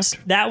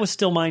Minecraft? That was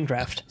still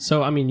Minecraft.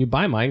 So, I mean, you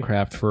buy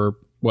Minecraft for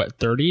what,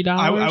 $30?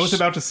 I was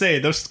about to say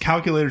those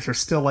calculators are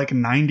still like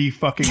 $90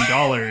 fucking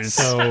dollars.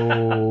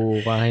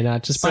 So why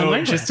not just buy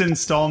Minecraft? Just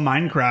install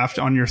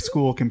Minecraft on your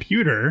school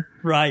computer.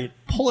 Right.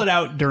 Pull it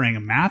out during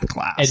a math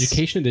class.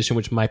 Education edition,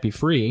 which might be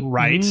free.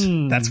 Right.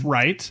 That's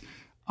right.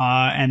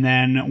 And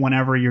then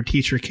whenever your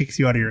teacher kicks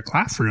you out of your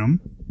classroom,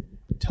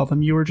 tell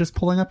them you were just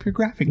pulling up your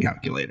graphing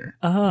calculator.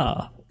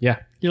 Yeah.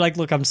 You're like,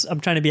 look, I'm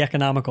trying to be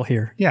economical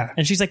here. Yeah.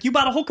 And she's like, you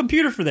bought a whole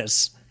computer for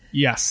this.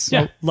 Yes.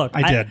 Yeah. Look,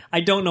 I did.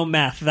 I don't know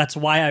math. That's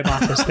why I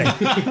bought this thing.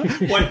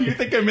 Why do you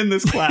think I'm in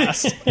this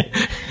class?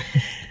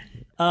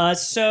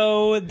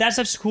 So that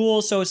stuff's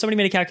cool. So somebody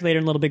made a calculator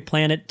in Little Big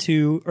Planet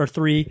 2 or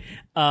 3.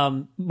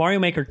 Mario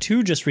Maker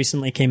 2 just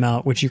recently came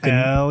out, which you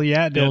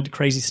can build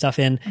crazy stuff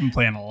in. I'm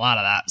playing a lot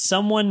of that.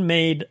 Someone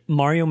made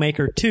Mario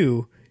Maker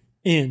 2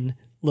 in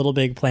Little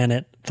Big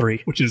Planet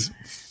 3. Which is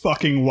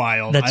fucking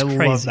wild. That's I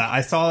crazy. love that.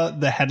 I saw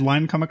the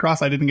headline come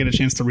across. I didn't get a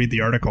chance to read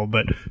the article,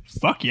 but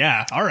fuck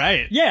yeah. All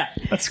right. Yeah.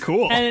 That's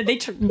cool. And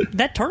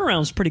that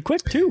turnaround's pretty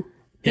quick, too.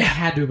 They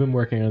had to have been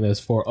working on this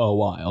for a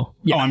while.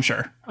 Yeah. Oh, I'm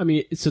sure. I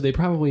mean, so they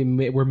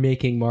probably were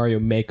making Mario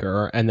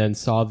Maker and then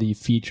saw the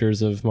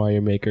features of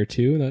Mario Maker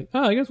 2. And like,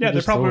 I guess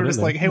they're probably just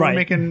like, hey, we're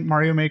making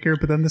Mario Maker,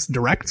 but then this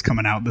Direct's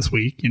coming out this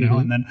week,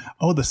 and then,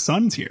 the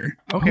sun's here.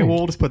 Okay, well,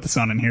 we'll just put the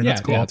sun in here.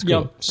 That's cool. Yeah, that's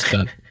cool. Just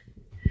done.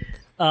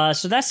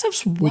 So that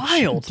stuff's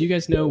wild. Do you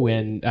guys know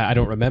when, I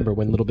don't remember,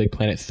 when Little Big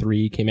Planet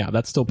 3 came out?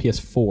 That's still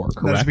PS4,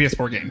 correct? That's a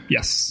PS4 game,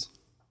 yes.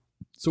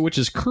 So, which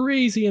is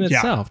crazy in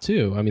itself,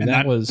 too. I mean,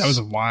 that was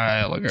a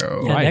while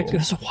ago. Yeah, right. that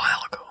was a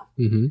while ago.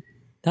 Mm-hmm.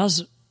 That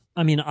was,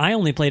 I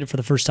only played it for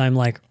the first time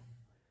like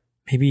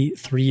maybe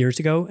 3 years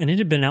ago, and it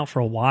had been out for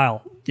a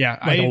while. Yeah,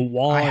 like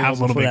I have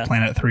Little Big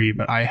Planet 3,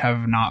 but I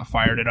have not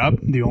fired it up.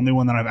 The only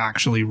one that I've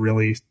actually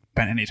really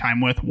spent any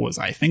time with was,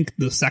 I think,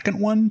 the second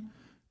one,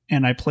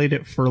 and I played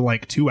it for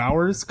like 2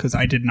 hours because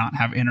I did not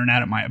have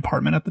internet at my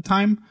apartment at the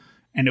time,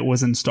 and it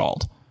was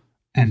installed.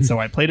 And so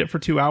I played it for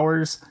 2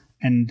 hours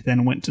and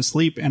then went to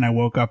sleep, and I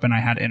woke up and I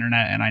had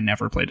internet, and I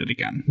never played it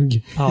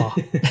again. Oh.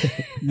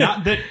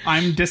 Not that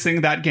I'm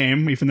dissing that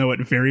game, even though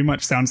it very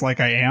much sounds like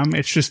I am.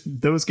 It's just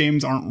those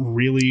games aren't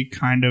really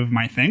kind of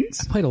my things.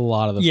 I played a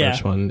lot of the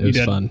first one. It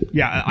was fun.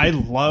 Yeah, I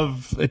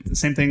love it.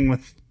 Same thing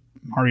with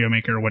Mario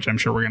Maker, which I'm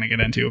sure we're going to get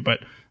into, but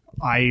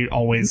I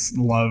always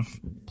love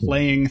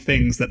playing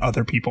things that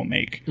other people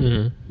make.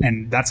 Mm-hmm.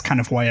 And that's kind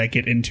of why I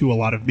get into a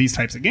lot of these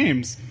types of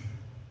games.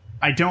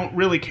 I don't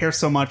really care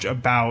so much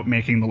about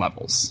making the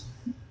levels.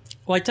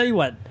 Well, I tell you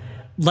what,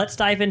 let's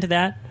dive into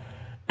that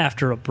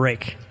after a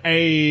break.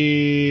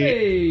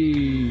 Hey.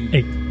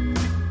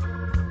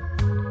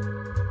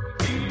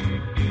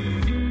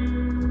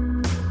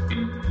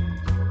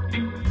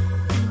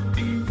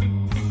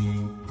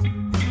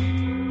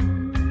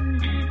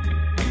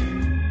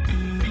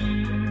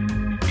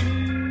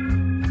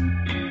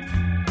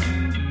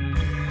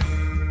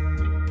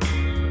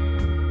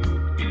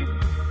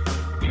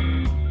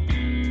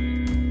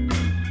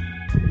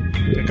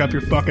 Pick up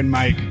your fucking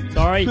mic.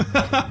 Sorry.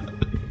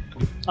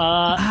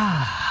 All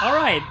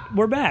right,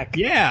 we're back.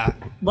 Yeah.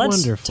 Let's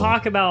Wonderful.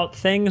 talk about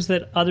things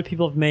that other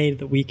people have made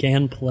that we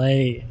can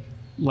play.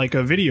 Like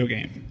a video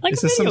game. Like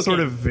is a this some video sort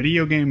game. of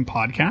video game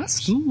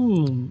podcast?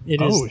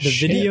 It is the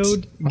shit.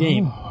 videoed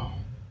game.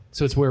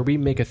 So it's where we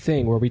make a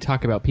thing, where we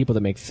talk about people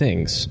that make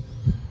things.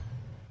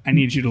 I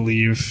need you to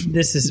leave.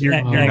 This is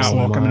you're not excellent.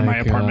 welcome in my my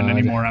apartment God.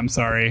 anymore. I'm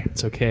sorry.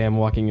 It's okay. I'm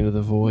walking into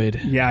the void.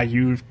 Yeah,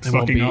 you I won't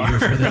fucking be are. here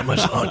for that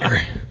much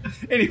longer.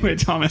 Anyway,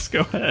 Thomas,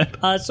 go ahead.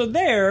 So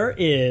there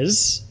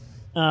is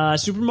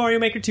Super Mario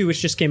Maker 2,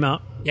 which just came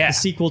out. Yeah. The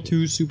sequel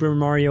to Super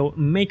Mario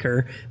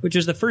Maker, which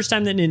was the first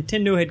time that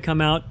Nintendo had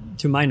come out,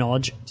 to my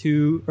knowledge,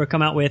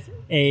 come out with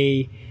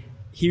a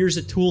here's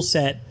a tool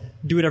set,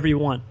 do whatever you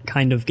want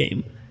kind of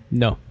game.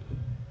 No. Am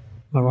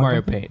I wrong Mario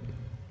about that? Paint.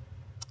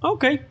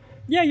 Okay.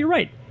 Yeah, you're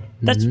right.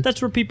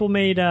 That's where people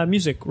made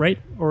music, right?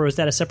 Or is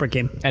that a separate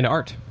game? And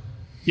art.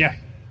 Yeah,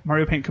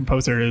 Mario Paint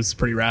Composer is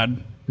pretty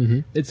rad.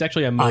 It's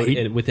actually a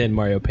mode within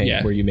Mario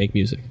Paint where you make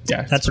music.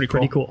 Yeah, That's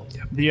pretty cool.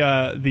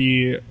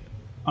 The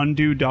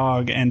Undo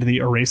Dog and the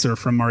Eraser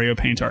from Mario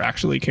Paint are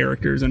actually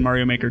characters in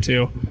Mario Maker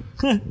 2.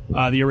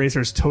 The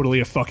Eraser's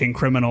totally a fucking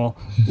criminal.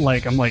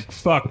 Like, I'm like,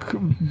 fuck,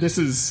 this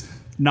is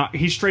not...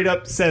 He straight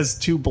up says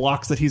 2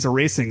 blocks that he's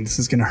erasing. This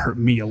is going to hurt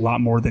me a lot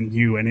more than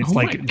you. And it's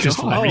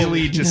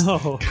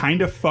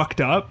kind of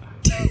fucked up.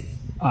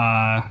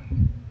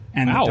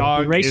 And the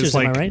dog Erasers, is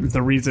like am I right?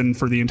 the reason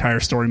for the entire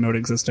story mode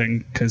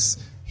existing,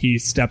 because he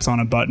steps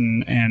on a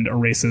button and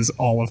erases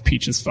all of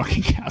Peach's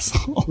fucking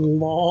castle.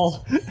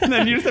 Lol. And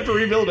then you just have to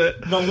rebuild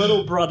it. The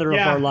little brother of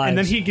our lives. And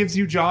then he gives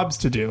you jobs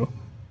to do.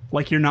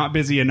 Like, you're not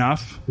busy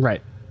enough.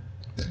 Right.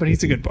 But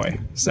he's a good boy.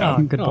 So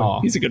good boy.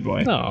 He's a good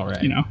boy. All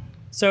right. You know.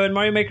 So in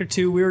Mario Maker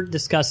 2, we were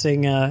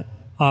discussing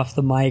off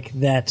the mic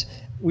that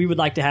we would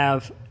like to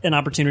have an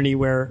opportunity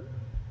where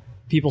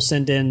people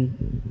send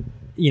in,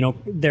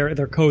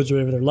 their codes or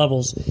whatever, their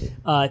levels,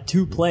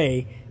 to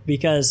play,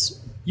 because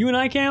you and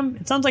I, Cam,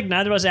 it sounds like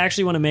neither of us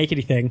actually want to make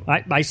anything.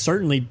 I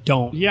certainly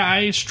don't. Yeah,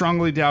 I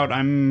strongly doubt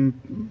I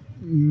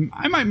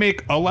might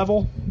make a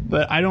level,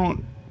 but I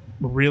don't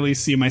really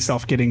see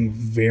myself getting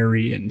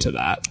very into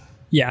that.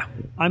 Yeah,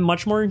 I'm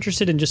much more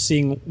interested in just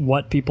seeing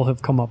what people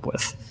have come up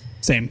with.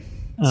 Same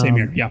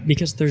here. Yeah,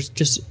 because there's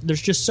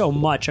just so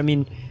much. I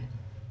mean,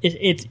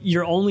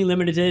 you're only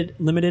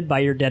limited by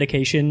your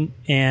dedication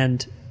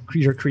and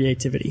your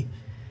creativity.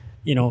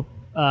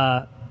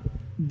 The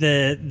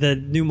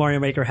new Mario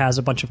Maker has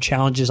a bunch of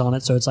challenges on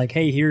it, so it's like,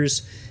 hey,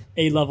 here's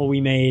a level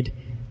we made,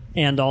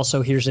 and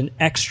also here's an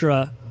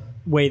extra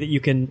way that you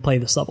can play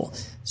this level.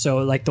 So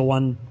like the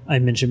one I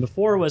mentioned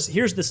before was,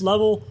 here's this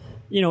level,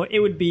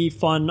 it would be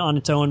fun on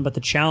its own, but the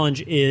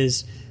challenge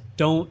is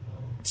don't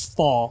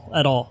fall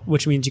at all,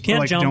 which means you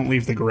can't jump. Don't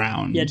leave the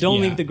ground. Yeah, don't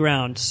leave the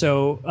ground.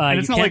 So and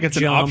it's you not can't like it's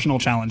jump. an optional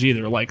challenge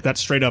either. Like,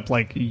 that's straight up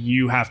like,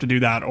 you have to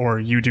do that or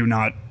you do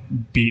not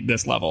beat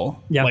this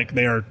level. Yeah. Like,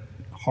 they are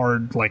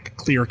hard, like,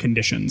 clear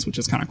conditions, which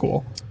is kind of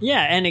cool.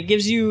 Yeah, and it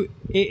gives you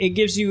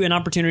an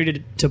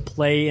opportunity to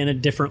play in a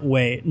different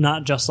way,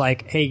 not just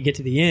like, hey, get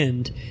to the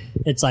end.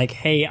 It's like,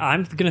 hey,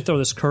 I'm going to throw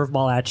this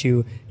curveball at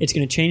you. It's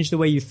going to change the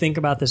way you think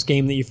about this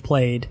game that you've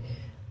played.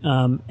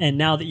 And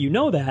now that you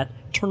know that,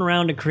 turn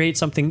around and create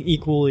something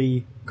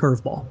equally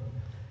curveball.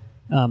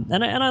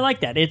 And I like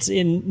that. It's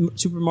in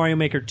Super Mario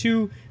Maker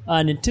 2.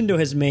 Nintendo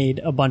has made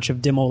a bunch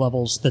of demo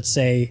levels that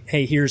say,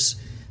 hey, here's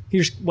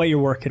what you're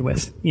working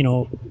with.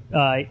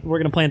 We're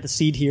going to plant the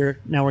seed here.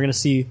 Now we're going to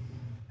see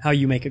how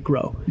you make it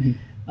grow.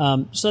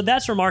 Mm-hmm. So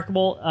that's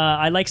remarkable.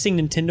 I like seeing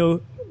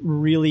Nintendo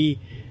really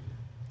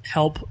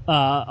help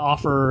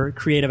offer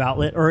creative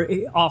outlet, or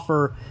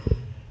offer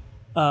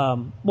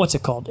what's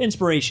it called?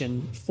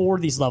 Inspiration for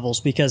these levels,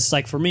 because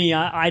like for me,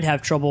 I'd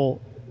have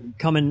trouble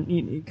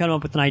coming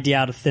up with an idea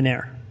out of thin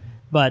air.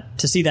 But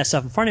to see that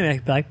stuff in front of me,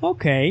 I'd be like,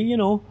 okay,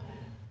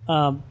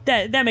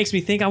 that makes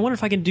me think, I wonder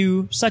if I can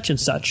do such and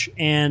such.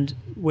 And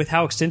with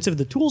how extensive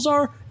the tools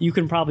are, you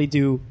can probably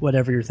do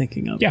whatever you're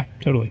thinking of. Yeah,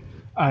 totally.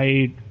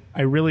 I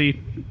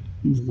really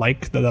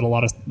like that a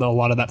lot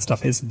of that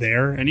stuff is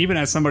there. And even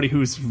as somebody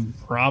who's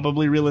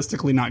probably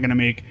realistically not going to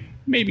make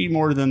maybe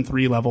more than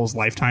 3 levels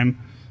lifetime,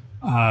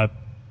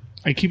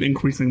 I keep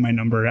increasing my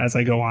number as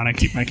I go on. I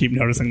keep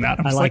noticing that.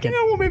 I'm just like it.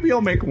 Well, maybe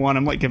I'll make 1.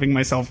 I'm like giving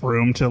myself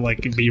room to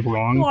like be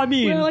wrong. Well, I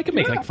mean, I could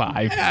make like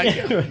 5.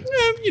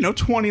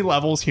 20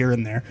 levels here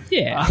and there.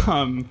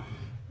 Yeah.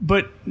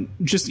 But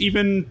just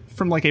even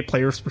from like a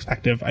player's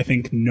perspective, I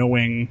think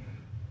knowing,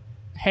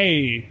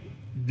 hey,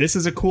 this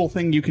is a cool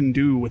thing you can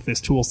do with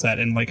this tool set,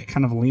 and like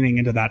kind of leaning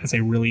into that is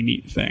a really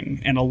neat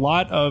thing. And a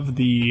lot of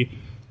the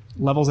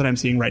levels that I'm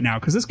seeing right now,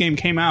 because this game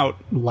came out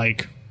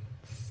like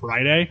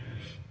Friday.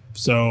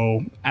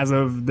 So as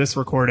of this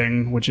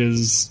recording, which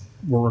is,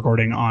 we're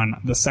recording on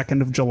the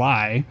 2nd of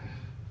July,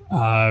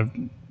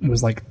 it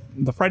was like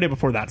the Friday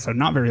before that, so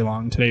not very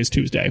long. Today's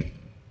Tuesday.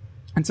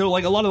 And so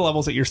like a lot of the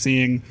levels that you're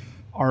seeing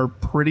are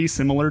pretty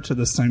similar to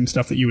the same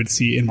stuff that you would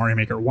see in Mario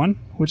Maker 1,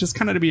 which is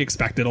kind of to be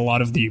expected. A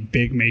lot of the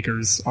big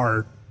makers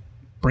are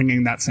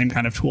bringing that same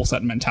kind of tool set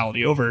and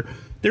mentality over.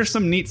 There's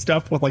some neat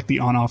stuff with like the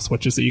on-off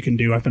switches that you can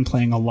do. I've been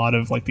playing a lot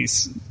of like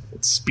these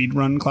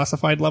speedrun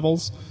classified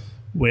levels,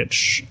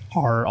 which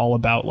are all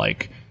about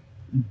like,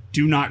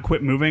 do not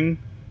quit moving,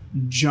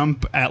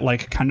 jump at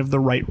like kind of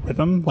the right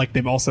rhythm. Like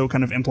they've also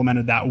kind of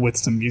implemented that with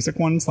some music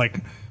ones,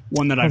 like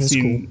one that I've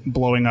seen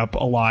blowing up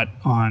a lot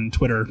on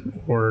Twitter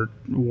or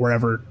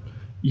wherever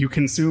you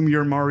consume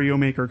your Mario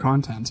Maker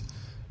content.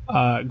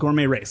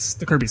 Gourmet Race,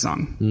 the Kirby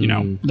song. You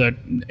know,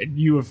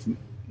 you have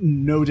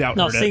no doubt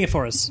heard it. No, sing it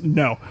for us.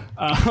 No.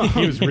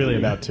 He was really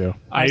about to.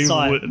 I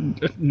saw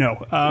it.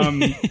 No.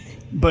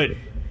 But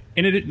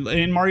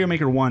in Mario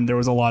Maker 1, there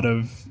was a lot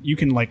of, you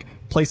can like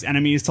place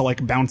enemies to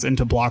like bounce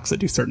into blocks that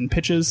do certain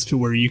pitches to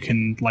where you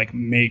can like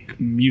make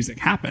music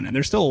happen. And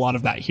there's still a lot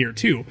of that here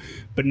too.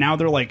 But now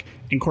they're like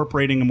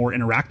incorporating a more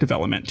interactive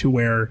element to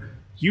where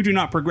you do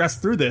not progress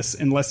through this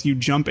unless you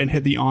jump and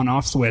hit the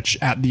on-off switch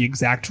at the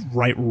exact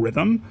right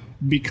rhythm,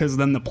 because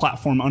then the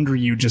platform under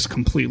you just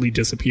completely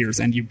disappears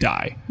and you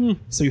die.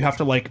 So you have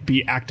to like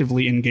be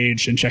actively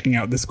engaged in checking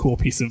out this cool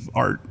piece of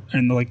art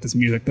and like this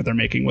music that they're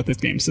making with this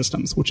game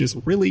systems, which is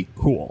really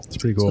cool. It's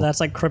pretty cool. So that's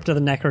like Crypt of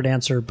the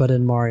Necrodancer, but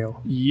in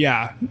Mario.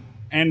 Yeah.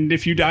 And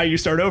if you die, you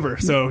start over.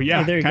 So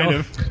yeah, there you kind go.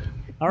 of.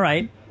 All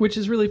right. Which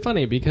is really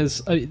funny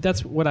because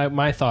that's what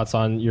my thoughts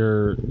on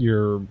your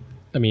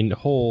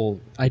whole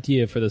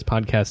idea for this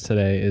podcast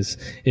today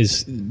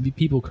is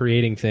people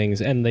creating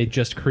things, and they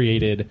just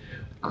created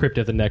Crypt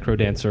of the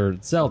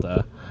Necrodancer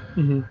Zelda.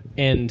 Mm-hmm.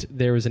 And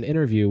there was an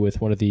interview with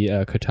one of the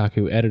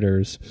Kotaku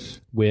editors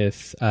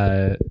with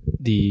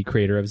the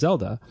creator of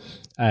Zelda,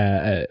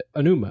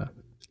 Anuma.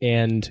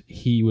 And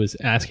he was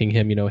asking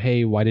him,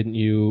 hey, why didn't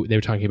you... They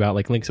were talking about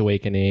like Link's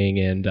Awakening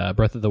and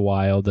Breath of the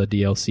Wild, the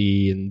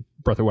DLC, and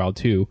Breath of the Wild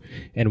 2,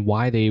 and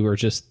why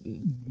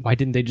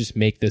didn't they just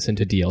make this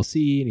into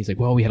DLC? And he's like,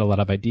 well, we had a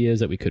lot of ideas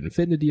that we couldn't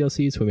fit into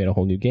DLC, so we made a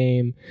whole new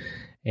game.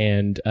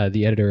 And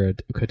the editor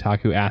at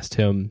Kotaku asked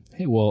him,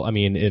 hey, well, I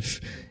mean, if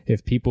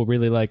people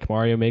really like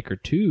Mario Maker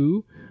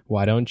 2,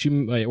 why don't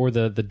you... Or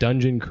the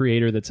dungeon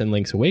creator that's in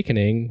Link's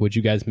Awakening, would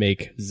you guys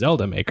make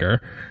Zelda Maker?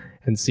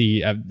 And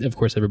see, of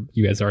course,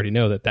 you guys already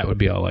know that would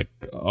be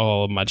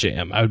all my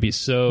jam. I would be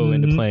so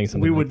into playing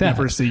something like that. We would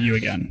never see you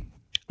again.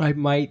 I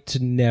might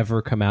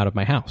never come out of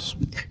my house.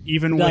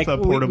 Even with a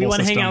portable system. We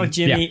want to hang out with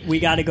Jimmy. Yeah. We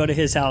got to go to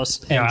his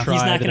house. And he's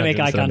not going to make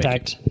eye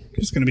contact.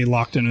 He's going to be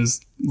locked in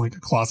his like a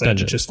closet.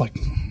 Dungeon. Just like...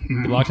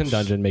 locked in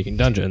dungeon, making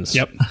dungeons.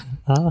 Yep.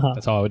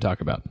 That's all I would talk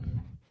about.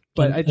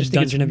 But I just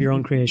think dungeon of your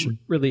own creation.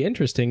 Really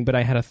interesting. But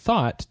I had a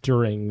thought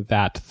during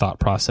that thought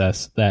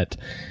process that...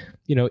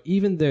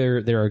 even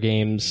there are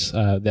games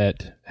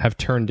that have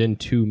turned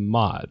into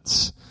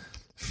mods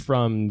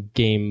from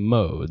game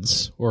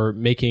modes, or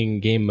making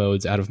game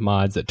modes out of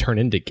mods that turn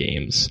into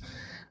games.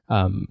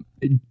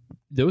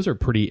 Those are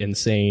pretty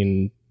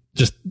insane,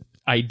 just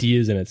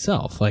ideas in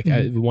itself. Like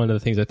one of the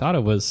things I thought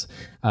of was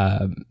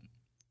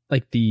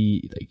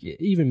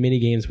even mini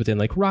games within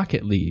like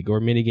Rocket League, or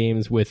mini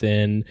games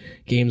within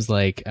games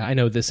like, I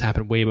know this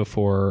happened way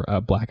before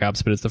Black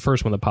Ops, but it's the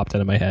first one that popped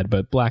into my head.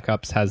 But Black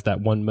Ops has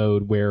that one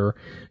mode where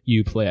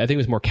you play, I think it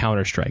was more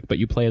Counter-Strike, but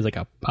you play as like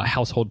a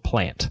household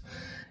plant.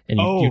 And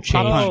you change.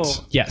 Prop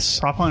Hunt. Yes.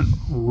 Prop Hunt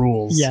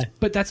rules. Yeah.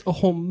 But that's a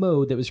whole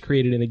mode that was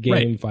created in a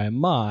game via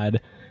mod.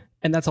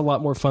 And that's a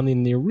lot more fun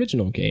than the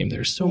original game.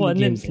 There's so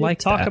many games like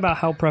that. Talk about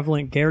how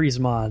prevalent Gary's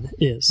mod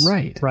is.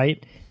 Right. I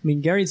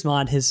mean, Gary's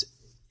mod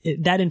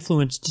that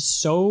influenced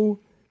so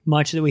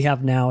much that we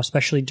have now,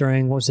 especially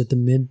during, what was it, the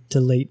mid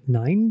to late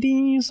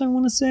 90s, I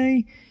want to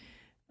say.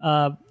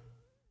 I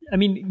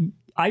mean,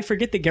 I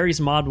forget that Gary's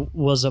mod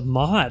was a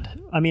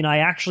mod. I mean, I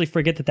actually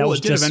forget that was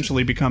it did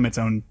eventually become its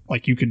own,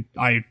 like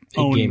I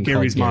own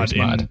Gary's mod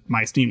in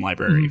my Steam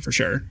library for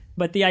sure.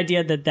 But the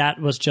idea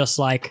that was just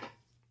like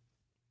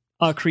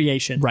a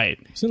creation. Right.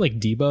 Isn't it like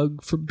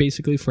debug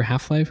for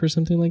Half-Life or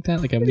something like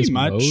that? Like this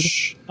mode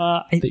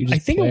that you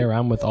just play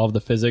around with all of the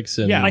physics.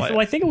 And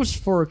I think it was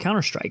for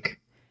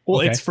Counter-Strike.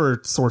 Well, it's for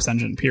Source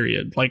Engine,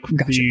 period. Like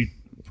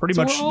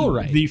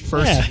the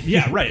first,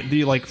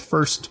 the like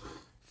first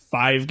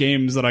 5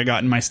 games that I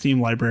got in my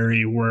Steam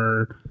library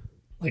were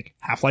like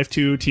Half-Life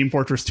 2, Team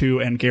Fortress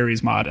 2, and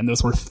Gary's mod, and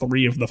those were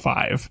 3 of the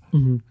 5.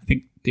 Mm-hmm. I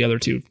think the other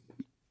 2,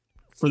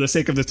 for the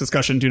sake of this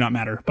discussion, do not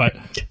matter. But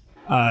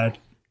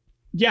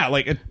yeah,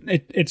 like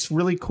it's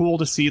really cool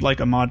to see like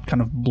a mod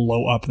kind of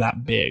blow up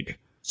that big.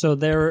 So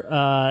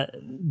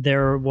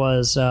there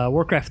was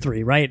Warcraft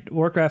 3, right?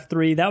 Warcraft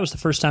 3, that was the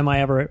first time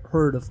I ever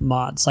heard of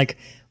mods, like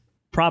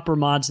proper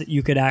mods that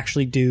you could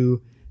actually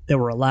do that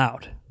were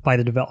allowed by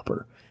the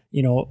developer.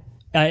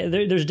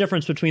 There's a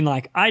difference between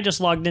like, I just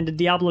logged into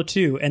Diablo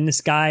 2 and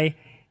this guy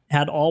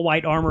had all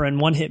white armor and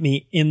one hit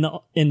me in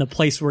the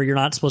place where you're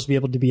not supposed to be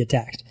able to be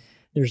attacked.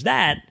 There's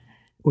that,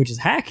 which is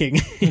hacking.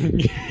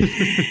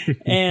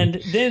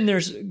 And then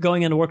there's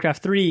going into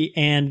Warcraft 3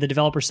 and the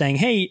developer saying,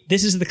 hey,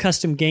 this is the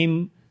custom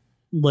game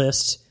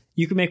list.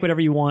 You can make whatever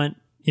you want,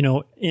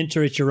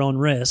 enter at your own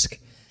risk.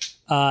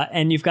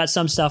 And you've got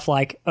some stuff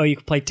like, you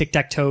can play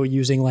tic-tac-toe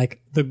using like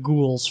the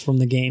ghouls from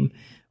the game.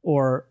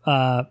 Or,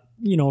 of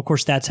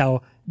course, that's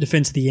how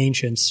Defense of the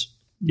Ancients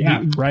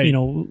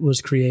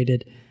was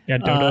created. Yeah,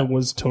 Dota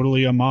was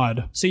totally a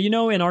mod. So, in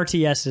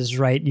RTSs,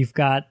 right, you've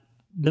got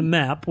the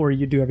map where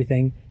you do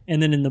everything.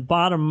 And then in the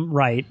bottom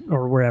right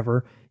or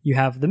wherever, you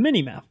have the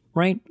mini map,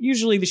 right?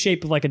 Usually the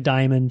shape of like a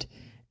diamond.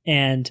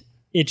 And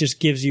it just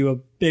gives you a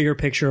bigger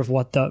picture of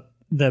what the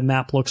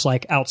map looks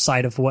like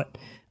outside of what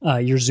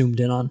you're zoomed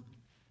in on.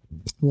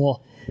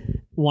 Well,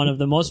 one of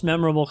the most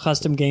memorable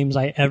custom games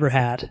I ever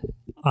had.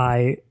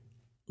 I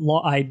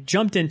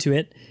jumped into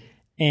it,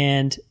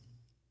 and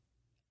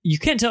you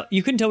couldn't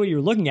tell what you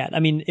were looking at. I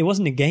mean, it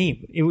wasn't a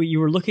game. You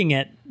were looking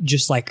at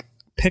just like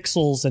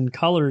pixels and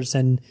colors,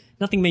 and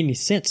nothing made any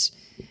sense.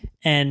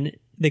 And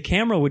the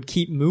camera would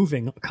keep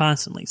moving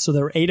constantly. So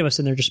there were 8 of us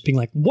in there just being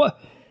like, what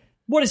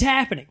is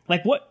happening?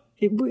 Like, what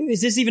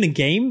is this even a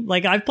game?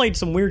 Like, I've played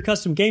some weird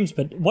custom games,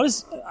 but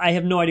I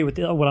have no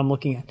idea what I'm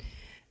looking at.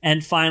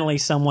 And finally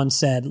someone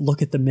said,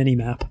 look at the mini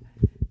map.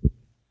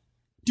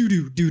 Do.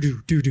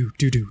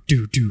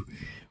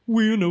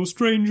 We're no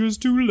strangers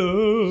to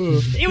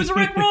love. It was a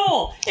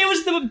Rickroll. It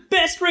was the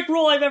best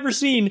Rickroll I've ever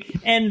seen.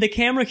 And the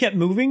camera kept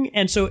moving.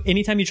 And so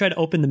anytime you tried to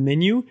open the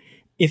menu,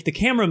 if the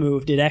camera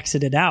moved, it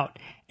exited out.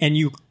 And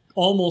you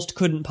almost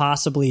couldn't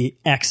possibly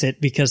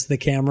exit because the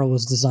camera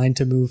was designed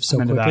to move so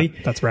quickly.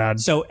 That's rad.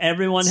 So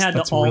everyone had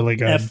to alt really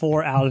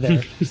F4 out of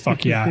there.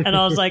 Fuck yeah. And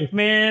I was like,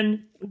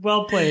 man,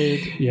 well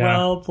played. Yeah.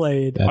 Well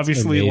played. That's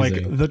obviously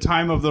amazing. Like the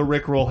time of the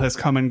Rickroll has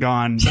come and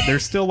gone, but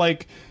there's still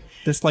like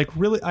this like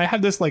really I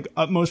have this like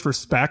utmost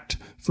respect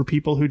for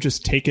people who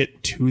just take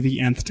it to the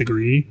nth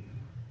degree.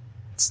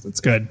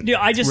 It's good. Dude,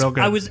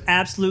 I was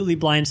absolutely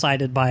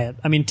blindsided by it.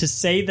 I mean, to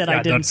say that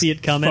I didn't see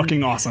it coming,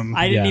 fucking awesome.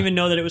 I didn't even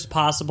know that it was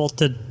possible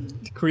to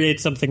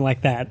create something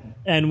like that,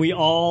 and we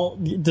all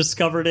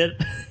discovered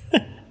it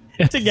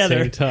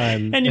together. Same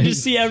time. And you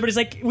just see everybody's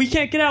like, "We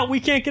can't get out! We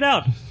can't get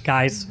out!"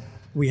 Guys,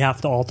 we have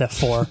to alt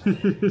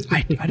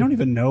F4. I don't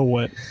even know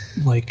what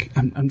like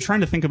I'm trying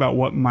to think about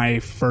what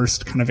my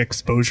first kind of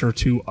exposure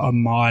to a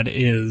mod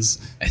is,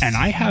 and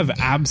I have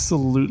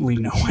absolutely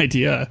no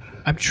idea.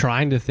 I'm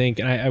trying to think,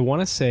 and I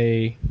want to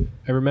say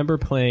I remember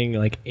playing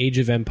like Age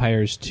of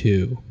Empires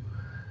 2,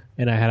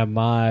 and I had a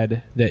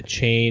mod that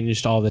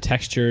changed all the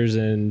textures,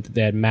 and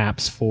they had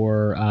maps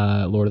for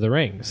Lord of the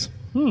Rings.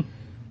 So it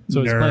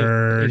was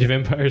playing Age of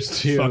Empires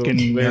 2. Fucking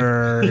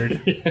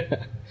nerd.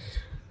 Yeah.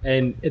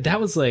 And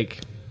that was like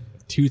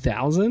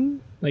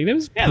 2000. Like that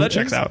was that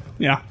checks out.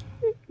 Yeah.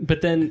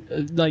 But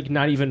then, like,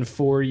 not even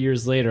 4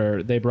 years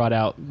later, they brought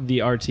out the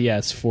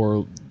RTS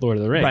for Lord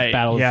of the Rings,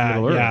 Battle of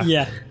Middle Earth.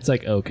 Yeah. It's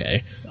like,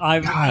 okay.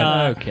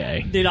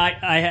 Okay. Dude,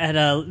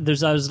 I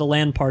was at a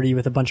LAN party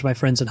with a bunch of my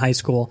friends in high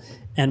school,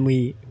 and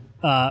we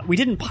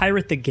didn't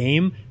pirate the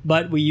game,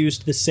 but we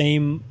used the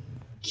same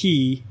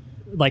key,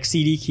 like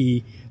CD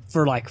key,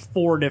 for like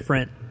 4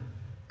 different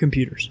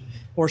computers.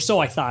 Or so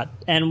I thought.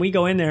 And we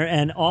go in there,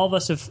 and all of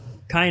us have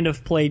kind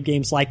of played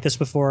games like this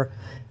before,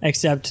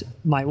 except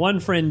my one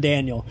friend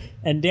Daniel.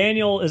 And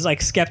Daniel is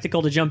like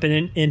skeptical to jump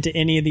into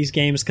any of these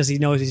games because he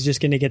knows he's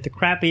just going to get the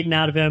crap eaten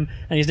out of him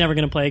and he's never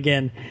going to play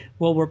again.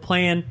 Well, we're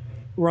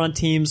on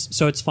teams,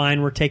 so it's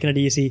fine. We're taking it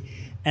easy.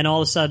 And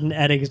all of a sudden,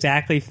 at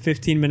exactly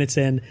 15 minutes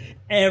in,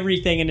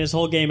 everything in his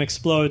whole game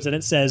explodes and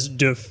it says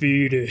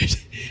defeated.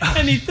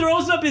 And he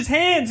throws up his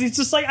hands. He's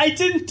just like, I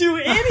didn't do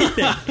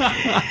anything.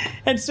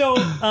 And so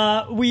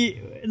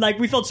we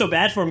felt so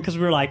bad for him because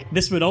we were like,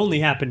 this would only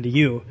happen to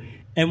you.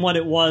 And what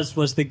it was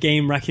the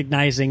game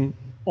recognizing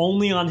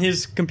only on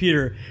his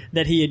computer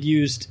that he had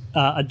used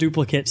a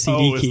duplicate CD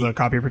key. Oh, is the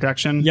copy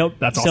protection? Yep.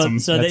 That's awesome.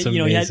 So That's that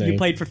amazing. you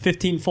played for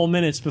 15 full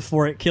minutes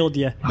before it killed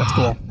you. That's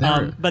cool.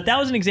 But that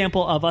was an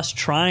example of us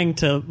trying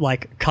to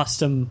like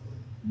custom,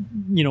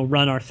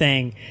 run our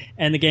thing,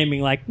 and the game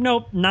being like,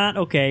 nope, not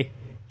okay.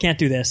 Can't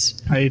do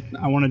this. I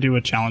want to do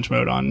a challenge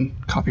mode on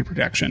copy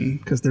protection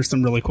because there's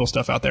some really cool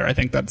stuff out there. I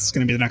think that's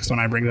going to be the next one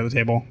I bring to the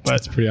table. But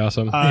that's pretty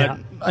awesome. Yeah.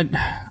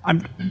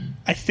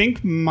 I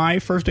think my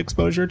first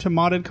exposure to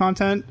modded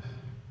content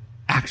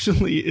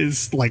actually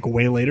is like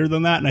way later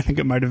than that, and I think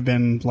it might have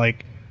been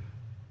like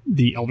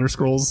the Elder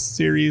Scrolls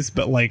series,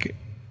 but like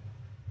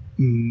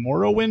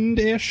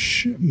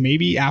Morrowind-ish,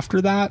 maybe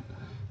after that.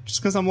 Just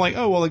because I'm like,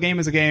 oh well, a game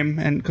is a game,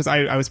 and because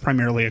I was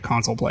primarily a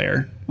console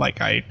player, like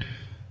I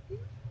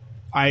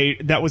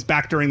that was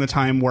back during the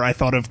time where I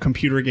thought of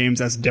computer games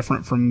as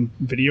different from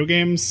video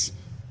games,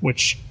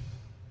 which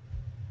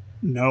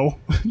no,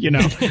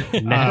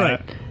 Right.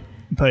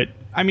 But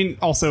I mean,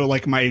 also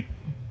like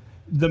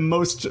the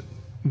most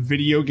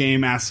video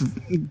game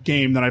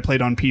game that I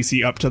played on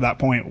PC up to that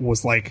point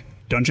was like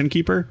Dungeon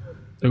Keeper.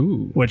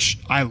 Ooh. Which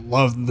I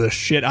loved the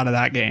shit out of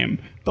that game.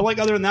 But like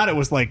other than that, it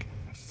was like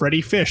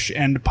Freddy Fish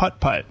and Putt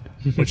Putt,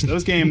 which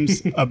those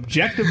games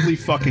objectively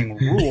fucking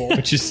rule.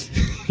 Which is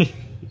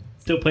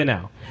still play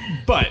now.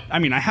 But I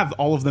mean, I have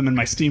all of them in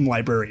my Steam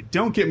library.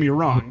 Don't get me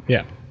wrong.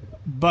 Yeah.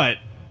 But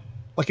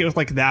like it was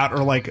like that,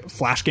 or like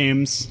Flash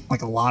games,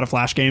 like a lot of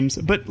Flash games.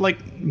 But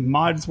like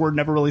mods were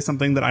never really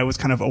something that I was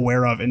kind of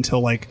aware of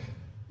until like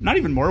not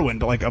even Morrowind,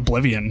 but like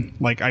Oblivion.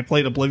 Like I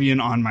played Oblivion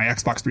on my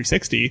Xbox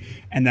 360,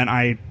 and then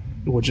I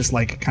would just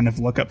like kind of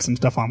look up some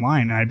stuff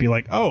online, and I'd be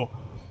like, oh,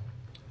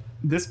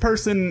 this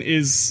person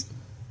is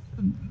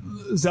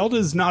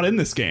Zelda's not in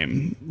this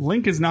game.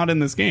 Link is not in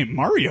this game.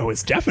 Mario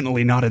is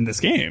definitely not in this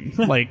game.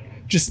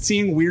 Like just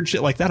seeing weird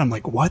shit like that, I'm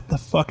like, what the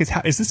fuck is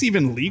this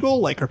even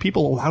legal? Like, are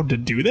people allowed to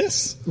do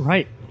this?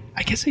 Right.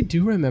 I guess I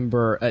do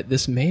remember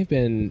this may have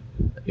been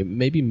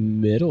maybe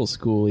middle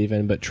school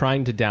even, but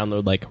trying to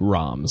download like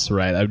ROMs,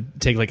 right? I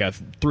would take like a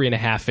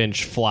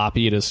 3.5-inch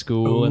floppy to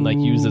school and like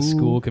use the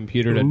school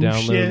computer to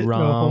download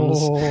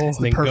ROMs. It's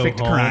the perfect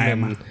go home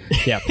crime. And,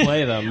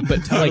 play them.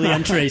 But Totally like,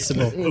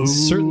 untraceable.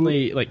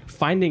 certainly like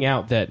finding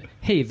out that,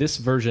 hey, this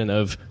version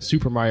of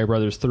Super Mario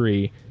Brothers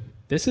 3,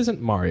 this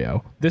isn't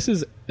Mario. This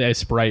is a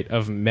sprite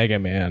of Mega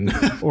Man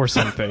or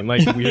something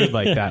like weird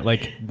like that.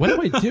 Like, what do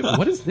I do?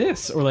 What is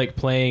this? Or like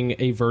playing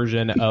a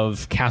version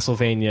of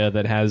Castlevania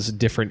that has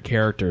different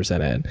characters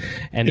in it,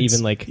 and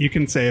even like you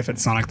can say if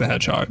it's Sonic the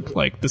Hedgehog,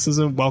 like this is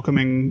a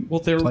welcoming.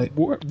 Well, there's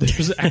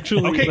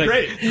actually okay, like,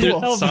 great. There's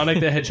Cool. Sonic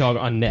the Hedgehog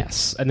on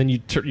NES, and then you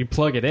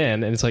plug it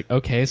in, and it's like,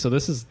 okay, so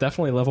this is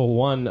definitely level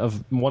 1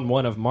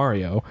 of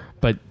Mario,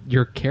 but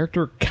your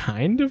character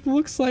kind of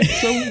looks like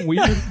some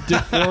weird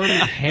deformed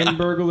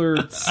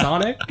Hamburglar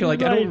Sonic.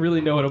 Like, I don't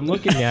really know what I'm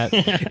looking at.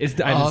 Is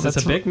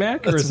this a Big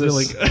Mac or is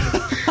this really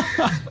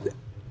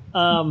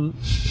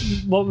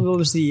what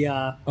was the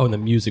Oh, and the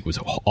music was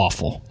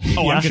awful.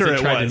 Oh, I'm sure they it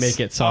tried was. to make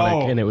it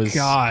Sonic, and it was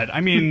God.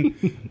 I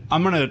mean,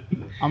 I'm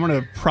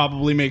gonna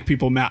probably make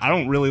people mad. I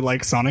don't really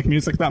like Sonic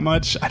music that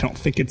much. I don't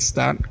think it's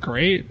that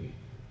great.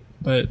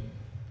 But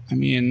I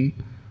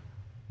mean,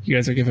 you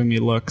guys are giving me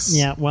looks.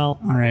 Yeah, well,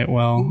 all right.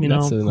 Well,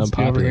 that's an let's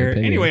be over unpopular here.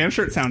 opinion. Anyway, I'm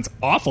sure it sounds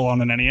awful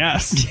on an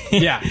NES.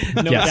 Yeah,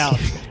 no doubt.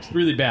 It's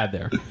really bad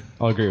there.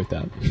 I'll agree with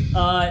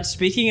that.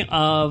 Speaking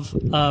of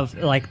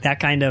like that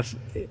kind of,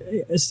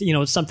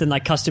 something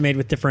like custom made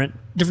with different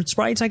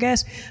sprites, I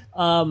guess.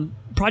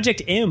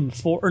 Project M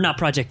not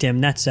Project M.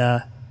 That's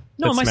no,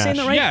 am I saying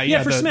that right?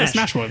 Yeah, for the Smash.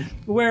 Smash one.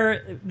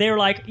 Where they were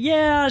like,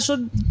 yeah,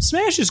 so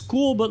Smash is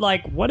cool, but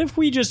like, what if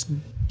we just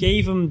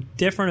gave them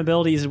different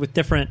abilities with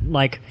different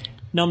like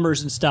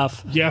numbers and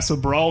stuff? Yeah, so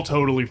Brawl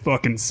totally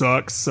fucking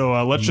sucks.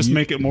 So let's just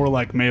make it more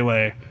like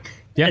Melee.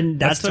 Yeah, and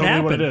that's what totally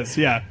happened. what it is.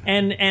 Yeah,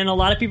 and a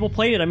lot of people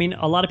played it. I mean,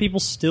 a lot of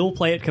people still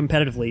play it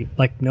competitively.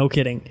 Like, no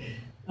kidding.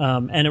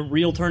 And at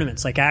real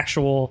tournaments, like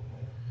actual,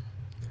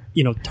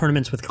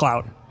 tournaments with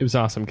clout. It was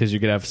awesome because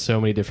you could have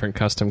so many different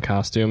custom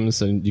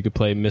costumes, and you could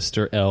play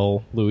Mr.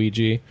 L.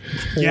 Luigi.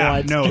 Yeah,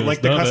 What? no,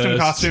 like the custom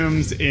best.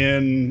 costumes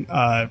in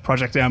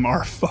Project M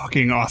are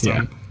fucking awesome.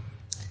 Yeah.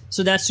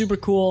 So that's super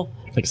cool.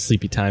 Like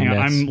Sleepy Time. Hang on,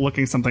 Nets. I'm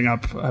looking something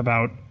up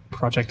about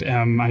Project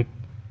M.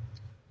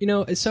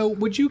 So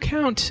would you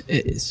count?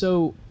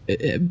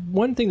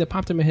 One thing that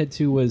popped in my head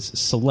too was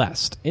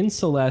Celeste. In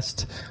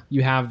Celeste,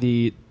 you have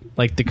the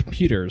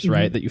computers,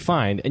 right, that you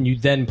find, and you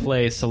then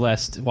play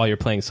Celeste while you're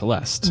playing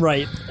Celeste.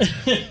 Right.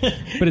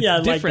 But it's Yeah, I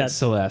like different that.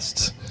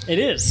 Celeste. It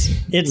is.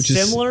 It's Which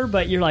is- similar,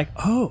 but you're like,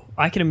 oh,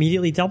 I can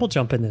immediately double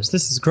jump in this.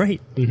 This is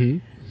great. Mm-hmm.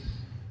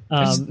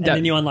 And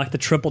then you unlock the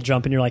triple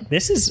jump, and you're like,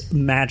 this is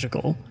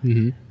magical.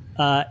 Mm-hmm.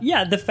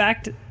 The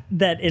fact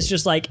that it's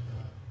just like,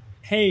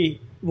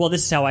 hey, well,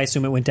 this is how I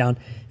assume it went down.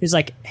 It's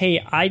like,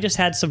 hey, I just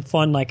had some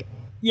fun. Like,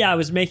 yeah, I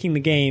was making the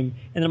game,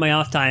 and then my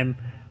off time,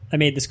 I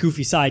made this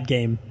goofy side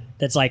game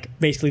that's like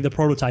basically the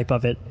prototype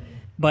of it.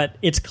 But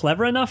it's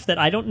clever enough that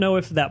I don't know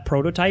if that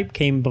prototype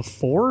came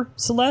before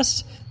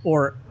Celeste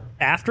or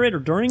after it or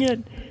during it.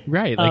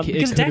 Right, like it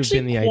because could it's have actually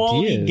been the a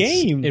quality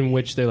ideas game. in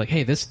which they're like,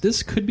 hey,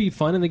 this could be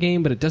fun in the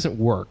game, but it doesn't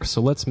work,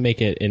 so let's make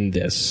it in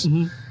this.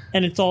 Mm-hmm.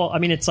 And it's all, I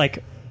mean, it's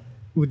like,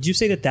 would you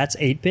say that that's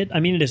 8-bit?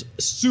 I mean, it is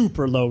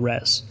super low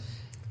res.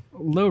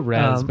 Low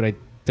res, but I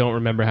don't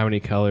remember how many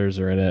colors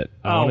are in it.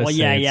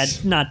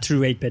 It's not true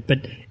 8-bit,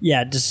 but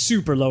yeah, just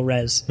super low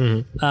res.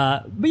 Mm-hmm.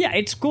 But yeah,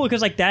 it's cool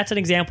because like that's an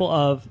example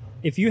of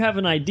if you have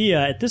an idea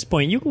at this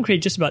point, you can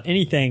create just about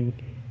anything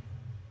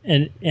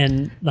and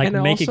make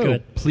also, it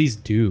good. Please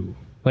do.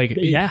 Like,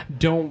 yeah.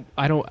 Don't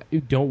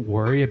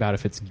worry about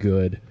if it's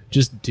good.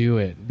 Just do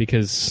it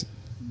because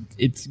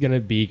it's gonna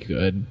be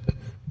good.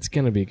 It's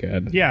gonna be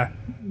good. Yeah,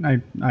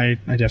 I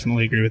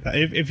definitely agree with that.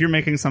 If you're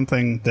making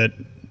something that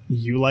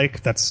you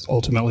like, that's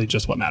ultimately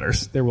just what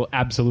matters. There will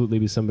absolutely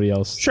be somebody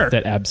else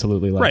that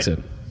absolutely likes Right.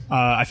 it.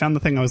 I found the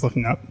thing I was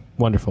looking up.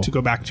 Wonderful. To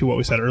go back to what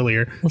we said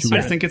earlier, Let's I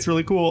do it. think it's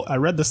really cool. I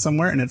read this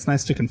somewhere, and it's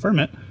nice to confirm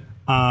it.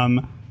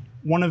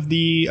 One of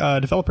the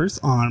developers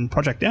on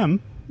Project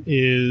M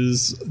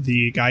is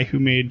the guy who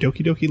made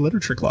Doki Doki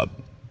Literature Club.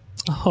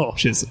 Oh.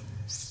 Which is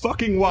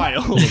fucking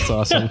wild. That's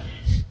awesome.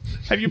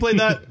 Have you played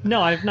that?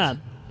 No, I've not.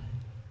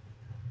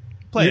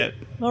 Play it.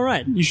 All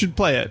right. You should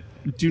play it.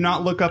 Do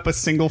not look up a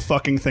single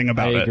fucking thing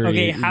about I it. agree.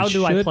 Okay, You how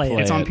do I should play it?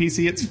 It's on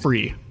PC. It's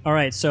free. All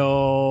right, so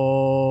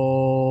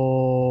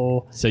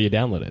So you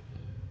download it.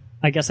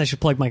 I guess I should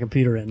plug my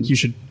computer in. You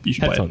should play it.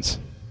 Headphones.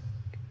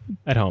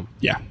 At home.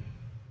 Yeah.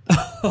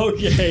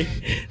 Okay,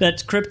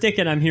 that's cryptic,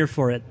 and I'm here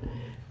for it.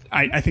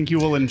 I think you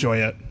will enjoy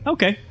it.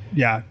 Okay.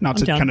 Yeah, not I'm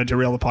to down. kind of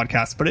derail the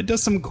podcast, but it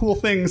does some cool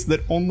things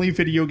that only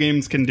video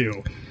games can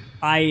do.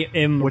 I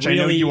am Which really,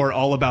 I know you are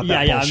all about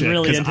that bullshit. I'm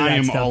really because into I that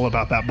am stuff. all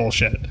about that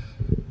bullshit.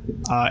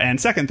 And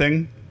second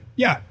thing,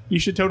 yeah, you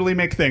should totally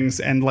make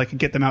things and like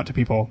get them out to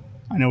people.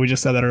 I know we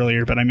just said that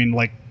earlier, but I mean,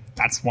 like,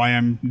 that's why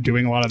I'm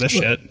doing a lot of this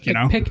shit, you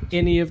know? Pick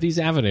any of these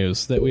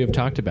avenues that we have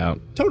talked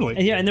about. Totally.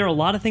 And yeah, and there are a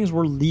lot of things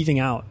we're leaving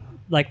out.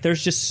 Like,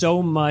 there's just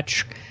so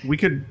much we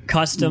could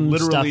custom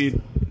literally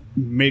stuff.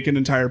 make an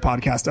entire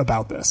podcast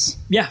about this.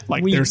 Yeah,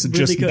 like we there's really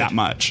just could. that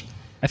much.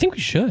 I think we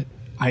should.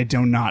 I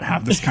do not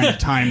have this kind of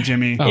time,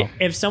 Jimmy.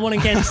 If someone in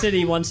Kansas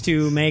City wants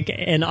to make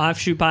an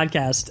offshoot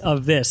podcast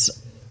of this,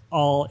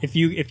 if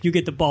you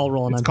get the ball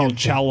rolling, It's called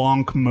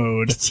Chalonk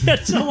mode.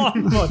 Chalonk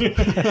mode.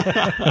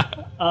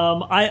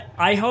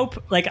 I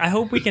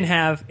hope we can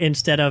have,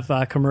 instead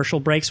of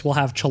commercial breaks, we'll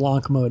have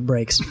Chalonk mode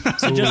breaks.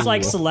 So just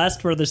like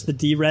Celeste, where there's the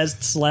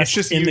derez Celeste It's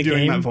just in you the doing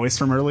game. that voice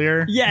from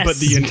earlier. Yes. But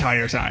the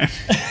entire time.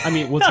 I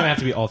mean, well, it's going to have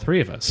to be all three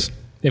of us.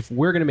 If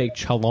we're going to make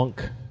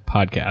Chalonk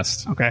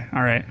podcast. Okay,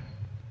 all right.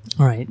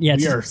 All right. Yeah,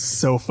 we are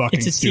so fucking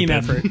it's a stupid. team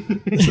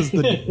effort. This is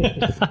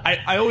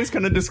I always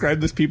kind of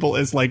describe this people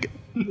as like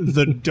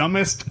the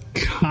dumbest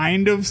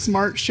kind of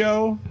smart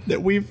show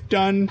that we've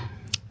done.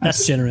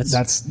 That's generous.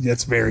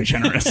 That's very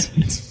generous.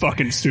 It's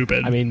fucking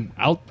stupid. I mean,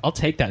 I'll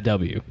take that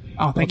W.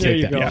 Oh, thank I'll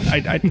you. take that.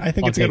 Yeah, I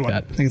think it's a good one.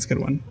 I think it's a good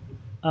one.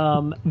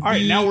 All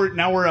right, now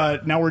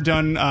we're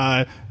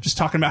done just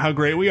talking about how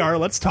great we are.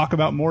 Let's talk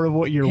about more of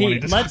what you're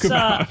wanting to talk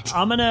about.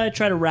 I'm gonna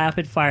try to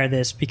rapid fire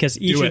this because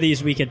each Do of it.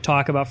 those we could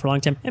talk about for a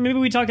long time, and maybe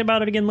we talked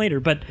about it again later.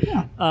 But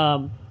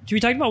we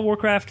talked about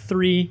Warcraft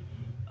 3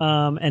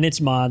 and its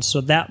mods.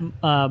 So that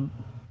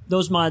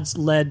those mods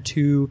led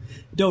to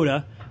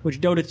Dota,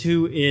 which Dota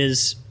 2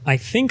 is, I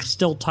think,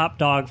 still top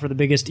dog for the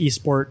biggest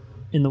esport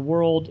in the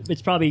world.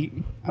 It's probably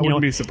I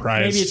wouldn't be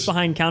surprised. Maybe it's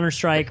behind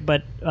Counter-Strike,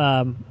 but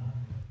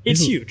it's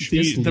huge.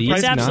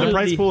 The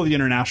prize pool of the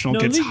international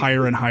gets league.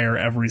 higher and higher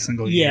every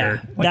single Yeah,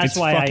 year. Like, that's it's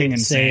why fucking I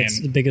say it's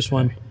insane. the biggest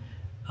one.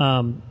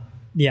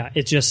 Yeah,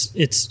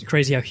 it's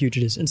crazy how huge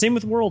it is, and same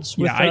with Worlds.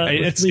 With, Yeah,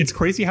 with it's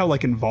crazy how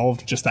like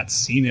involved just that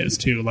scene is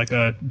too. Like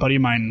a buddy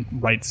of mine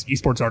writes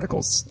esports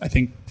articles, I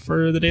think,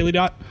 for the Daily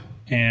Dot,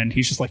 and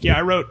he's just like, "Yeah,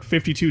 I wrote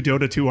 52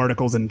 Dota 2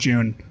 articles in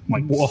June." I'm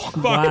like, "Whoa,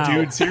 fuck, Wow.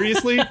 dude,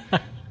 seriously?"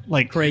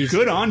 Like, crazy.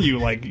 Good on you.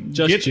 Like,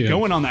 Just get June.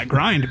 going on that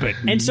grind. But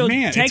And so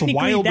man, it's technically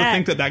wild that-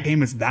 to think that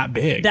game is that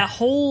big. that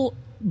whole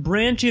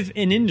branch of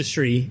an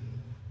industry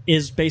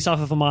is based off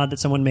of a mod that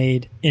someone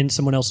made in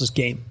someone else's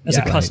game as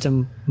Yeah. a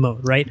custom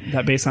mode, right?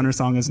 That Bass Hunter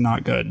song is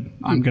not good.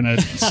 I'm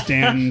gonna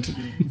stand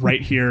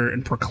right here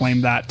and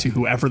proclaim that to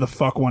whoever the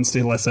fuck wants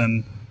to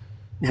listen.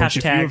 Which, if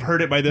you Hashtag have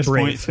heard it by this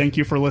brave. point, thank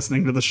you for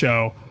listening to the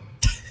show.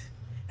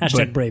 Hashtag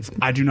But brave.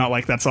 I do not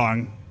like that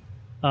song.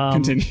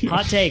 Continue.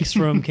 Hot takes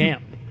from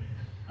camp.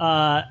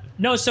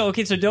 No, so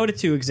Dota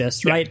 2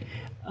 exists, right?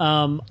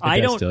 I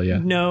does don't still, yeah.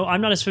 know.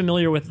 I'm not as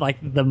familiar with like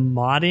the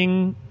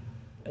modding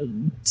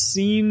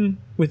scene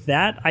with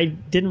that. I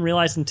didn't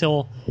realize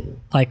until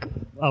like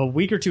a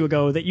week or two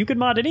ago that you could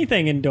mod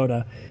anything in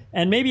Dota,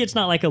 and maybe it's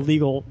not like a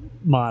legal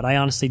mod. I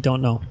honestly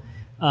don't know.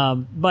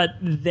 But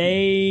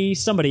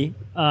somebody,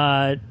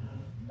 I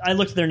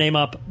looked their name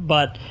up,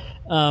 but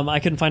I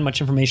couldn't find much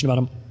information about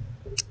them.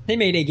 They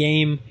made a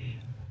game.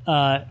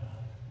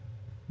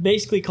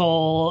 Basically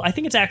I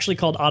think it's actually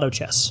called Auto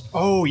Chess.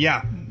 Oh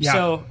yeah.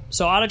 So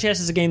Auto Chess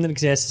is a game that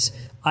exists.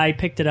 I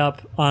picked it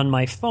up on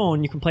my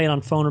phone. You can play it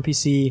on phone or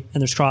PC,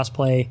 and there's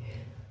crossplay,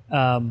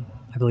 I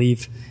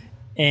believe.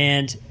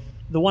 And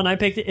the one I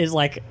picked is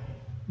like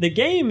the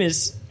game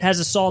has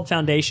a solid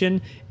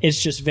foundation.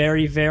 It's just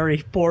very,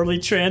 very poorly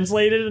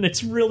translated, and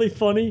it's really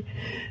funny.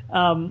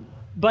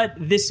 But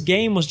this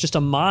game was just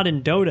a mod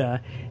in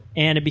Dota,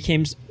 and it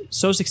became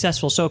so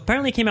successful. So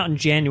apparently it came out in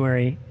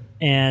January,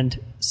 and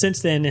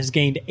since then has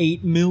gained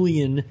 8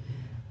 million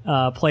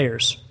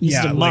players. This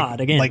is a mod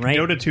again, like right?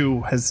 Dota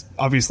 2 has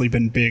obviously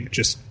been big,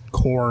 just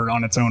core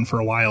on its own for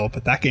a while,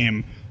 but that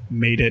game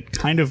made it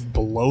kind of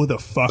blow the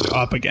fuck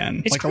up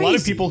again. It's like a lot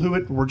of crazy. people who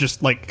were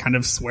just like kind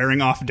of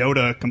swearing off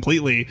Dota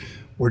completely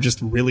were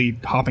just really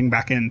hopping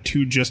back in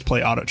to just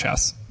play auto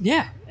chess.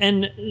 Yeah,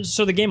 and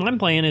so the game I'm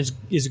playing is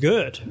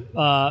good.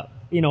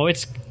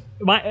 It's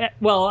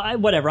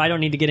whatever. I don't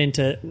need to get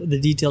into the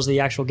details of the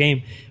actual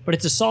game, but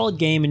it's a solid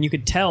game, and you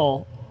could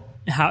tell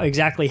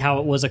exactly how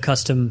it was a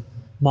custom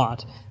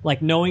mod.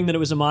 Like knowing that it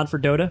was a mod for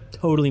Dota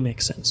totally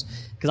makes sense,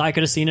 because I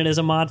could have seen it as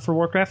a mod for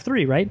Warcraft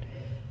 3, right?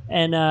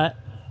 And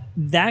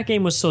that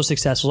game was so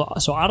successful.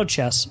 So Auto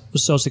Chess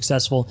was so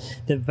successful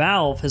that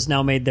Valve has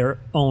now made their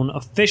own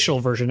official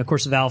version. Of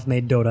course, Valve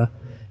made Dota.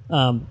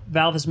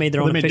 Valve has made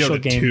their own They made official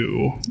Dota game.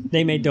 2.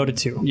 They made Dota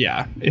 2.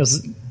 Yeah,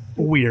 it's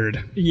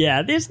weird.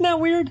 Yeah, isn't that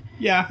weird?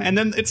 Yeah, and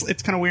then it's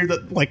kind of weird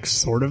that like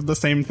sort of the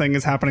same thing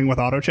is happening with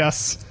auto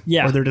chess.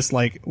 Yeah, where they're just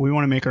like, we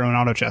want to make our own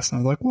auto chess, and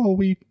I was like, well,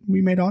 we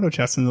made auto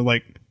chess, and they're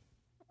like,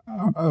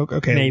 oh,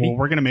 okay, Maybe. well,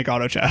 we're gonna make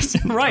auto chess,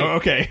 right? Oh,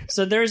 okay.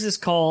 So there's this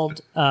called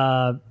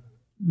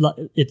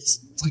it's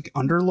like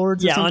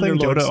Underlords, or something?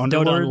 Underlords.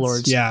 Dota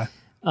Underlords. Yeah.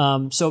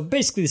 So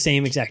basically the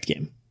same exact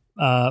game.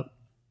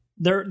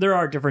 There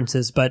are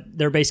differences, but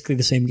they're basically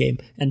the same game,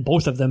 and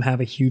both of them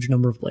have a huge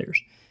number of players.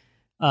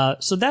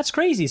 So that's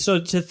crazy. So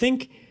to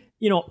think,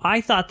 I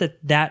thought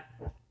that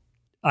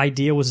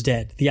idea was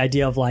dead. The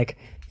idea of like,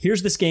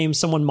 here's this game,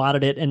 someone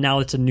modded it, and now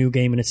it's a new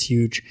game and it's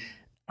huge.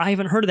 I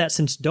haven't heard of that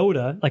since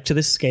Dota, like to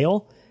this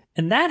scale.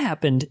 And that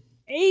happened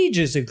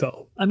ages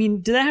ago. I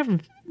mean, did that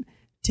happen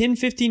 10,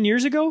 15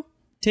 years ago?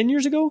 10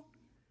 years ago?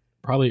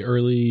 probably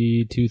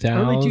early 2000s.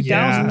 Early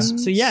 2000s.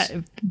 So yeah,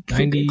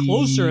 90,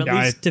 closer at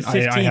least to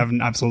 15. I have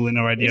absolutely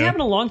no idea. It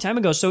happened a long time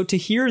ago. So to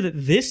hear that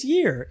this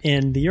year,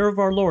 in the year of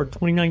our Lord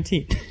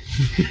 2019,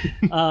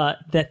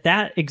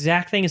 that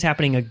exact thing is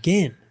happening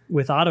again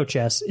with auto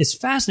chess is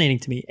fascinating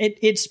to me.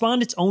 It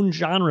spawned its own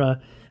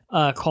genre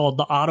called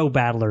the auto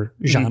battler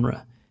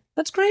genre.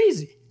 That's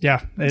crazy.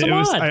 Yeah, it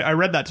was. I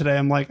read that today.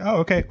 I'm like, oh,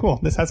 okay, cool.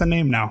 This has a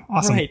name now.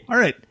 Awesome. Right. All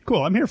right,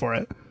 cool. I'm here for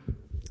it.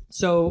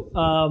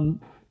 So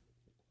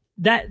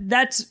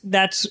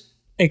that's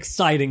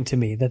exciting to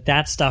me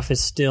that stuff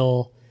is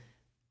still,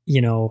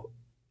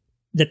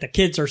 that the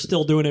kids are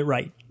still doing it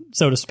right,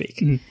 so to speak.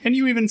 Mm-hmm. And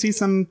you even see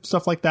some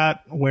stuff like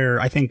that where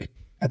I think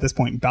at this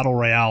point Battle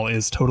Royale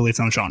is totally its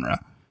own genre.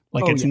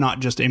 Like it's not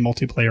just a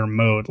multiplayer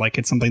mode. Like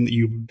it's something that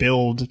you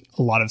build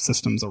a lot of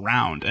systems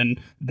around.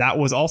 And that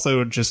was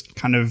also just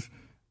kind of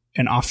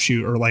an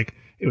offshoot, or like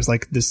it was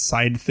like this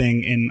side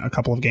thing in a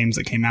couple of games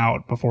that came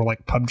out before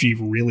like PUBG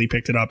really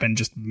picked it up and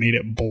just made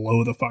it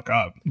blow the fuck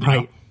up.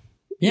 Right.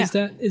 Yeah.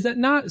 Is that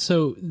not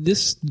so?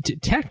 This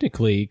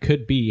technically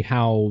could be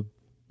how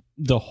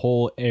the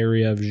whole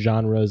area of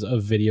genres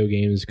of video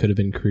games could have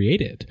been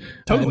created.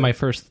 Totally. My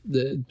first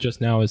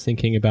just now was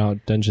thinking about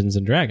Dungeons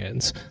and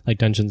Dragons. Like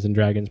Dungeons and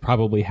Dragons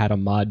probably had a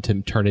mod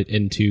to turn it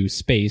into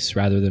space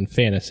rather than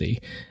fantasy.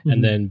 Mm-hmm.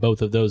 And then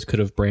both of those could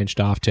have branched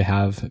off to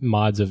have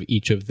mods of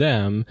each of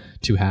them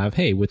to have,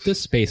 hey, with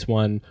this space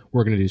one,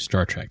 we're going to do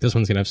Star Trek. This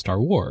one's going to have Star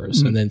Wars.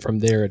 Mm-hmm. And then from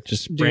there, it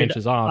just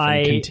branches off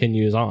and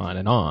continues on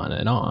and on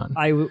and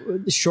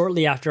on.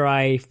 Shortly after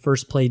I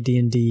first played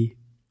D&D,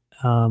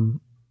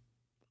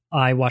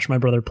 I watched my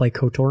brother play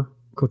KOTOR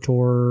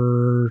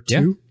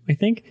 2, I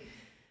think.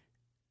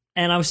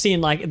 And I was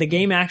seeing like the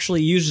game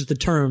actually uses the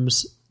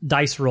terms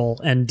dice roll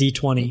and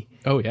D20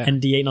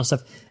 and D8 and all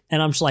stuff.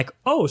 And I'm just like,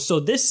 oh, so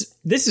this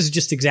is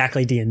just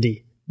exactly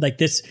D&D. Like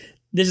this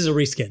is a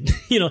reskin.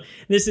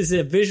 This is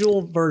a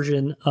visual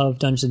version of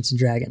Dungeons and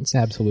Dragons.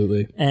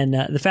 Absolutely. And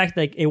the fact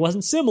that it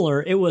wasn't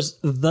similar, it was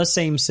the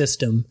same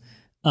system.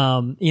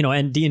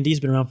 And D&D's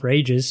been around for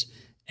ages,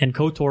 and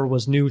KOTOR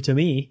was new to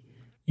me.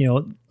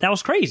 That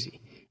was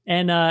crazy.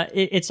 And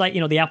it's like,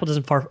 the apple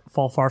doesn't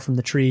fall far from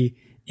the tree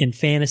in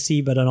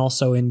fantasy, but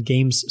also in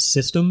games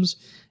systems.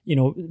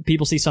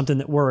 People see something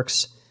that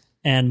works,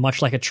 and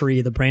much like a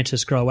tree, the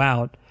branches grow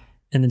out,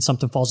 and then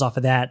something falls off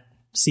of that,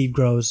 seed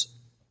grows,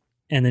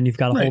 and then you've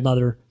got a whole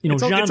nother,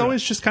 genre. It's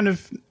always just kind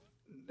of,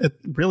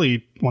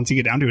 really, once you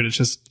get down to it, it's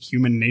just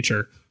human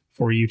nature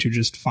for you to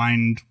just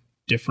find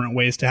different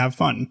ways to have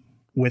fun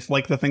with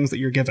like the things that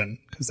you're given,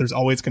 because there's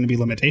always going to be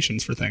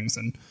limitations for things.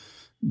 And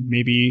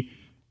maybe,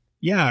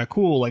 yeah,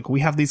 cool, like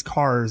we have these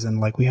cars and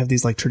like we have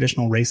these like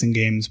traditional racing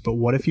games, but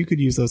what if you could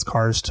use those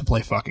cars to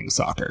play fucking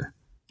soccer?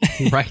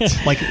 Right.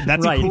 Like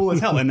that's cool as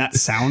hell, and that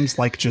sounds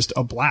like just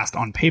a blast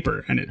on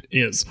paper, and it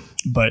is.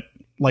 But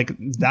like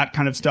that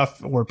kind of stuff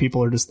where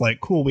people are just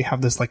like, cool, we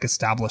have this like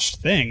established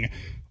thing,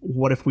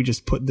 what if we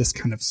just put this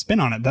kind of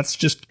spin on it? That's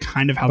just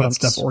kind of how that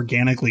stuff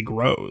organically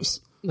grows.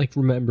 Like,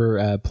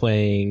 remember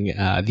playing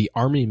the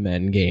Army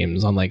Men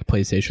games on like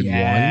PlayStation 1?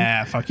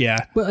 Yeah, fuck yeah.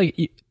 Well,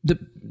 like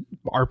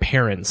our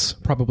parents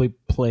probably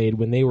played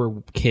when they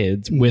were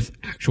kids with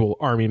actual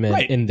Army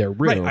Men in their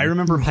room. Right. I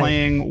remember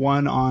playing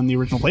one on the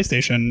original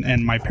PlayStation,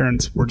 and my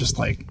parents were just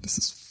like, "This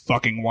is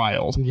fucking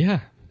wild."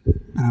 Yeah.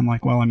 And I'm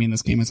like, well, I mean,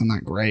 this game isn't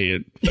that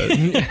great. But,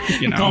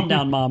 calm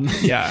down, Mom.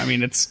 Yeah, I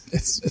mean,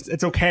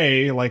 it's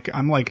okay. Like,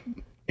 I'm like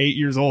 8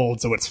 years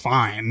old, so it's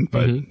fine.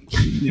 But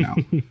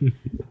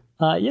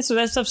so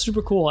that stuff's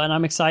super cool, and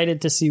I'm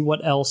excited to see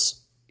what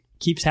else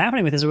keeps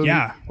happening with this.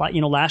 Yeah.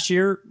 Last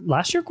year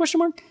question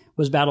mark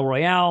was Battle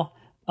Royale.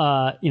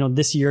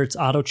 This year it's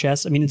auto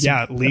chess. I mean, it's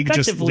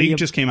League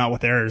just came out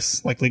with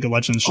theirs. Like League of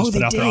Legends just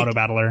put out their auto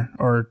battler,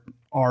 or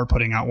are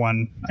putting out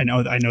one. I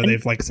know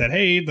they've like said,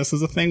 hey, this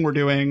is a thing we're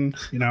doing,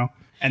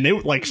 and they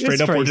like straight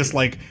up were just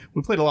like,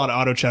 we played a lot of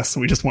auto chess, so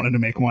we just wanted to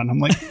make one. I'm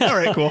like, all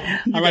right, cool.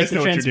 You I guys like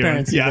know the what you're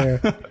doing. transparency there.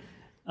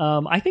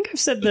 I think I've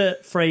said the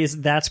phrase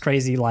 "that's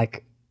crazy"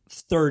 like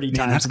 30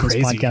 times in this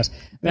podcast.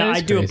 Man, I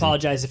do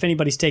apologize if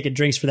anybody's taking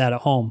drinks for that at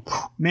home.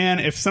 Man,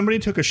 if somebody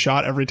took a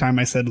shot every time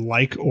I said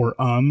like or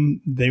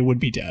they would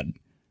be dead.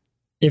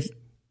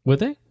 Would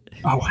they?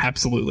 Oh,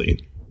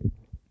 absolutely.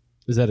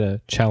 Is that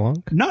a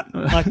Chalunk?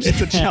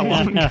 It's a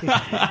Chalunk.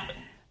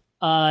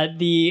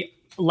 The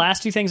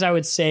last two things I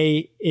would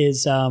say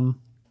is in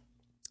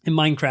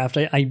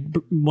Minecraft. I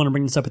want to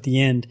bring this up at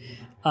the end.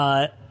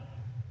 I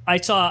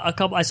saw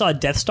a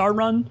Death Star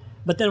run.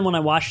 But then when I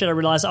watched it, I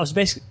realized I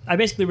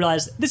basically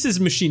realized this is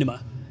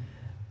machinima.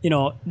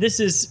 This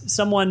is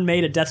someone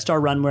made a Death Star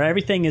run where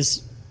everything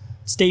is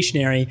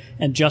stationary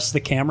and just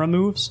the camera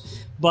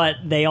moves. But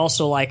they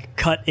also like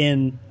cut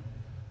in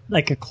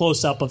like a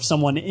close up of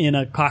someone in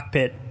a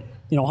cockpit,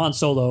 Han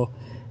Solo,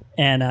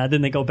 and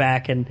then they go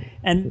back and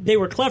they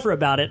were clever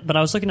about it. But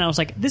I was looking at it, I was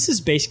like, this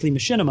is basically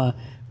machinima,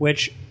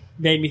 which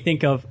made me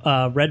think of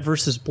Red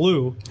versus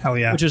Blue. Hell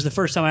yeah! Which was the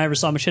first time I ever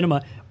saw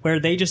machinima, where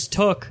they just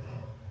took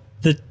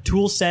the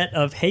tool set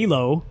of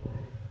Halo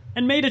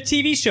and made a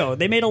TV show.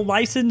 They made a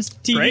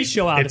licensed TV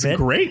show out It's of it.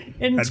 great.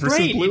 And Red it's vs.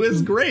 great. Blue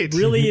is great. It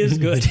really is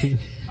good.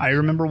 I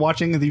remember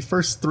watching the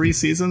first 3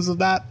 seasons of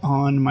that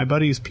on my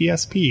buddy's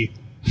PSP.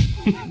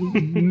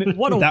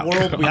 What a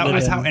world we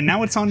live in. And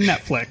now it's on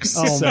Netflix.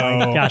 Oh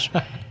my gosh.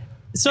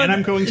 So and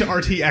I'm going to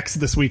RTX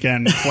this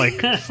weekend. Like,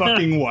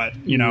 fucking what?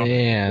 You know?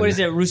 What is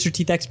it, Rooster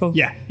Teeth Expo?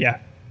 Yeah.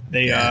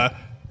 They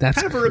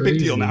That's kind of are a big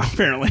deal now,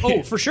 apparently.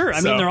 Oh, for sure.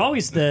 I mean, they're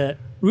always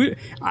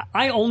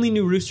I only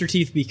knew Rooster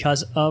Teeth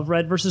because of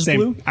Red vs.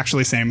 Blue.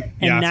 Actually, same.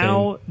 And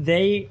now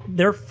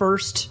their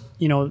first,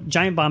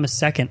 Giant Bomb is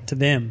second to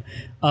them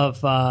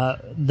of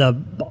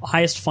the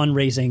highest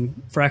fundraising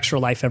for Extra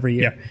Life every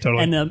year. Yeah,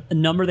 totally. And the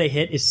number they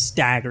hit is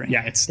staggering.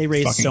 Yeah, it's they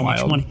raise fucking so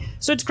wild. much money.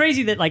 So it's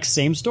crazy that, like,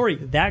 same story.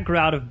 That grew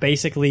out of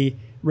basically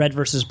Red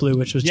vs. Blue,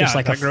 which was just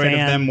like a grew out of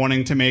fan. them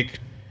wanting to make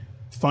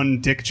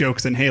fun dick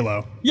jokes in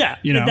Halo. Yeah,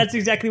 that's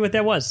exactly what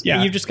that was.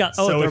 Yeah. You just got,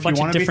 so there are a if bunch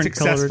you of want to be different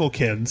successful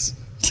kids,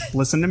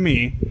 listen to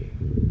me.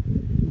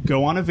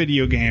 Go on a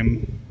video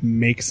game,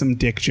 make some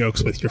dick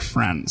jokes with your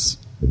friends.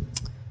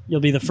 You'll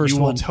be the first you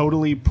will one.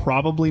 totally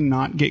probably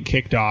not get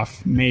kicked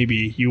off.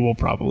 Maybe you will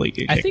probably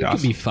get kicked off. I think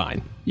you'll be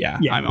fine. Yeah.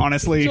 I'm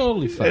honestly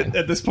totally fine.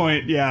 At this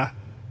point. Yeah.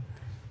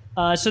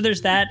 So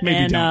there's that. Maybe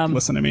and, don't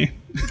listen to me.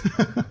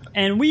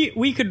 And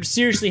we could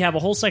seriously have a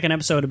whole second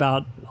episode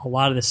about a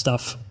lot of this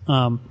stuff.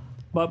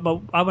 But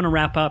I want to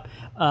wrap up.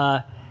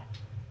 I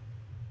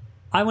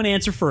want to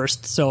answer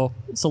first, so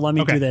let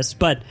me do this.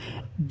 But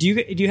do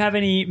you have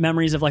any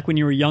memories of, like, when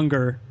you were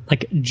younger,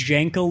 like,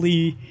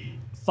 jankily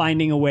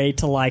finding a way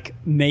to, like,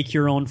 make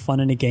your own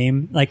fun in a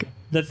game? Like,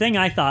 the thing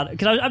I thought,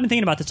 because I've been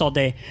thinking about this all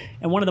day,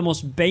 and one of the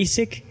most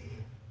basic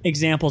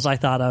examples I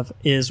thought of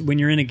is when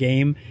you're in a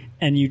game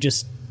and you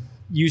just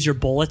use your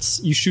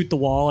bullets, you shoot the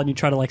wall and you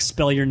try to, like,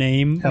 spell your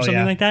name or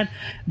something like that.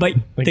 But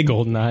like the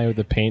GoldenEye with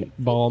the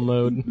paintball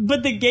mode.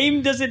 But the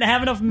game doesn't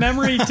have enough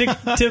memory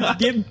to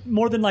give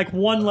more than, like,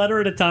 one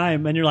letter at a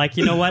time, and you're like,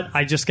 you know what?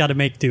 I just got to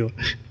make 2.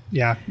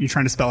 Yeah, you're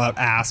trying to spell out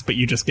ass, but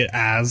you just get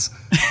as.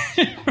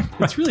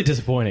 It's really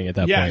disappointing at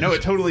that point. Yeah, no,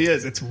 it totally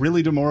is. It's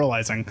really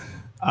demoralizing.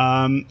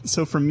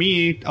 So for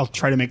me, I'll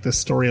try to make this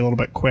story a little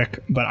bit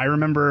quick, but I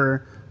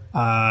remember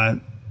I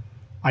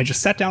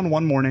just sat down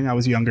one morning, I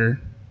was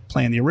younger,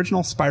 playing the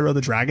original Spyro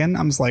the Dragon.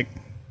 I was like,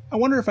 I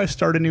wonder if I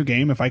start a new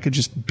game, if I could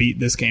just beat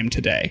this game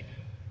today.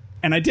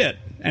 And I did,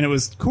 and it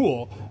was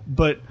cool,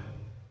 but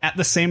at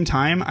the same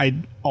time,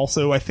 I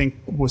think,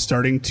 was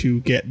starting to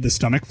get the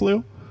stomach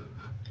flu.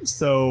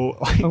 So,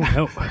 like,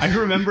 I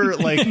remember,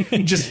 like,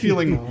 just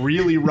feeling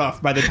really rough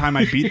by the time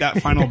I beat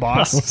that final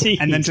boss,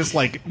 and then just,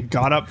 like,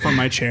 got up from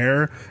my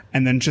chair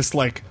and then just,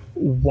 like,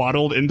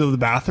 waddled into the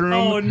bathroom.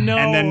 Oh, no.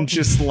 And then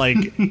just,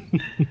 like,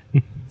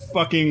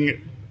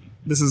 fucking.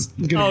 This is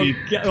gonna be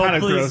kind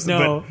of gross,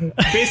 but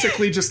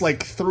basically just,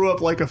 like, threw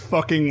up like a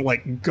fucking,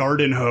 like,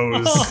 garden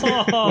hose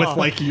with,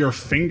 like, your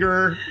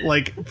finger,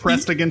 like,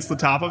 pressed against the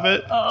top of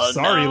it.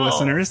 Sorry,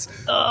 listeners.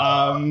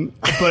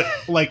 But,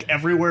 like,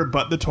 everywhere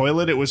but the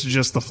toilet, it was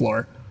just the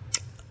floor.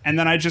 And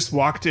then I just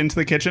walked into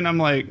the kitchen. I'm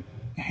like,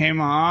 "Hey,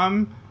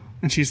 Mom,"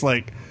 and she's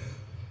like,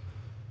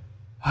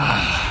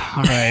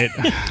 "All right,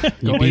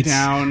 go lay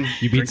down.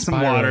 You drink beat some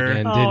Spyro water."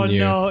 again, didn't you?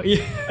 No.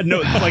 No,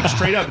 like,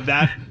 straight up,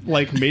 that,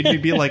 like, made me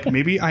be like,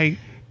 maybe I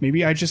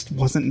just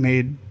wasn't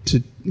made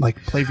to,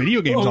 like, play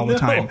video games all the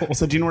time.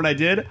 So do you know what I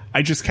did?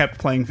 I just kept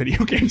playing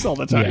video games all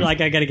the time. You're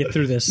like, I got to get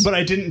through this. But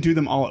I didn't do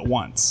them all at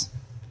once.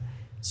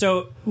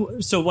 So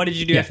what did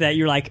you do after that?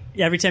 You're like,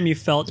 every time you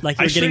felt like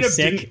you I were getting straight up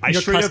sick, didn't-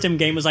 your custom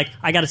game was like,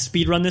 I got to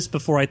speed run this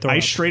before I throw I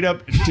up. straight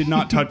up did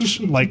not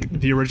touch, like,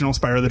 the original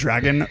Spyro the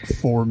Dragon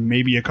for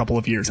maybe a couple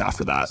of years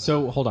after that.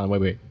 So, hold on,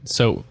 wait.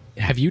 So,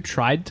 have you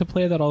tried to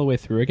play that all the way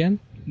through again?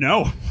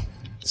 No.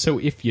 So,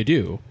 if you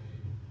do,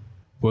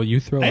 will you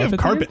throw I up have at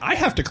the carpet. end? I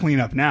have to clean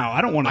up now. I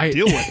don't want to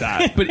deal with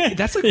that. But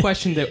that's a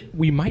question that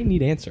we might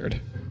need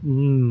answered.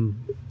 All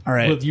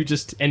right. Will you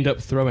just end up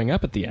throwing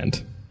up at the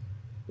end?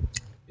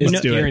 Let's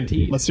It's do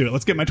guaranteed. it. Let's do it.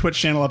 Let's get my Twitch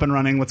channel up and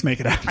running. Let's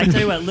make it happen. I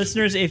tell you what,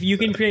 listeners, if you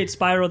can create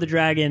Spyro the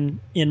Dragon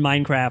in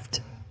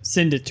Minecraft,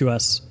 send it to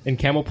us. And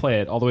Cam will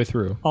play it all the way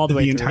through. All the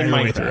way through. entire In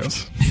way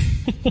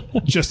Minecraft.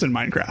 through. Just in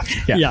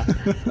Minecraft. Yeah.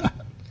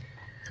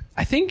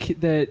 I think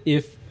that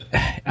if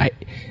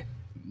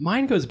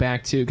mine goes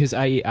back to, because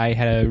I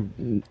had a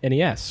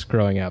NES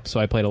growing up, so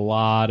I played a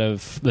lot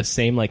of the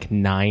same, like,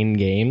 9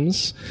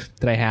 games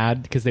that I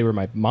had because they were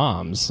my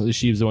mom's.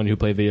 She was the one who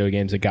played video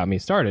games that got me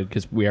started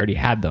because we already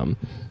had them.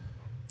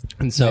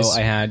 And so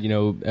I had,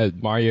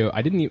 Mario.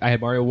 I had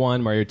Mario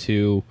 1, Mario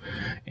 2,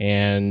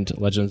 and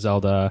Legend of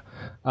Zelda.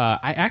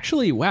 I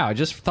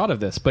just thought of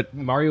this, but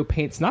Mario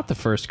Paint's not the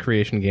first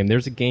creation game.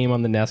 There's a game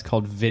on the NES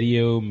called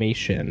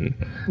Videomation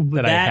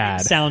that I had.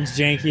 That sounds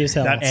janky as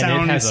hell. That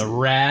And it has a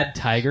rad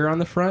tiger on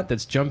the front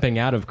that's jumping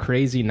out of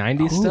crazy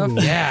 90s stuff.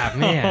 Yeah,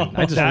 man.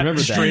 I just That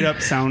remember that. straight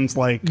up sounds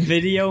like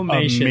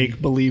Videomation. a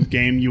make-believe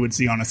game you would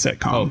see on a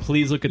sitcom. Oh,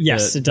 please look at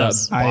Yes, the it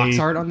does. box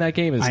I art on that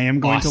game. Is am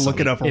going to awesome. look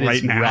it up It right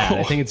is now. rad.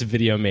 I think it's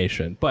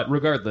Videomation. But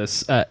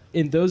regardless,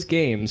 in those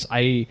games,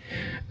 I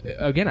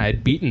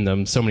had beaten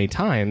them so many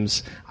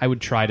times, I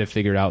would try to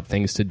figure out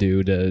things to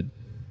do to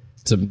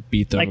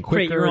beat them like quicker,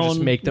 create your own,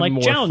 just make them like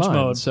more challenge fun.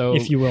 mode, So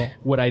if you will.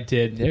 What I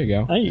did, there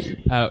you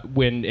go.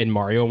 When in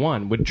Mario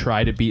 1, would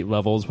try to beat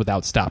levels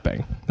without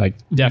stopping. Like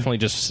definitely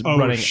just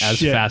running as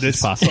fast as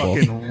possible.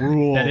 Fucking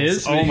rules. That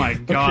is? Oh my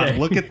god, Okay.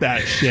 look at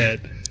that shit.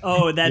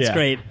 Oh, that's Yeah.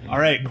 great. All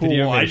right, cool.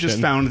 Videomation. I just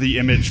found the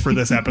image for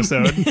this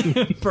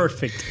episode.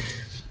 Perfect.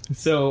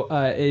 So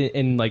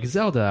in like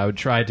Zelda, I would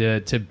try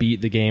to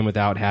beat the game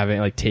without having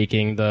like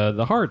taking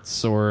the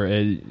hearts or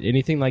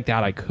anything like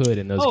that I could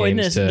in those Oh, and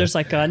games. there's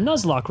like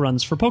Nuzlocke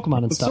runs for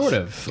Pokemon and stuff. Sort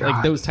of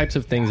like those types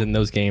of things in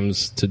those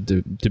games to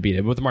beat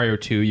it. With Mario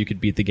 2, you could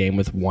beat the game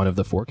with one of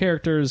the 4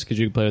 characters because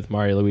you could play with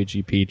Mario,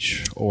 Luigi,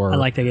 Peach, or I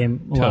like that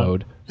game a lot.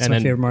 Toad. It's my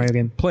favorite Mario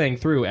game. Playing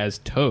through as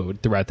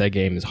Toad throughout that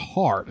game is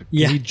hard. 'Cause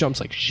Yeah. he jumps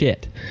like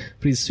shit,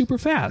 but he's super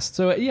fast.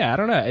 So yeah, I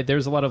don't know.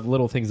 There's a lot of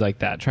little things like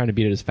that. Trying to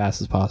beat it as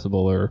fast as possible,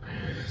 or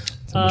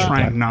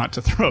Trying not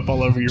to throw up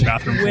all over your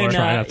bathroom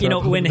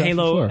floor. When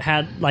Halo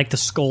had like the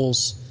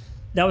skulls,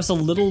 that was a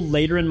little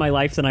later in my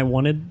life than I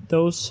wanted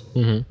those,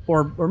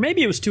 or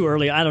maybe it was too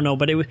early. I don't know,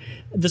 but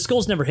the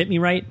skulls never hit me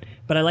right.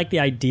 But I like the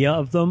idea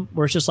of them,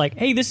 where it's just like,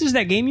 hey, this is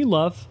that game you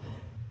love.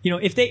 You know,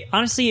 if they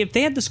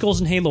had the skulls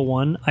in Halo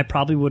 1, I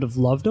probably would have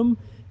loved them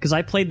because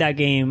I played that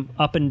game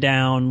up and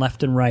down,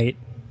 left and right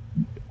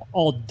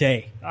all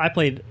day. I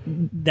played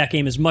that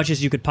game as much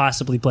as you could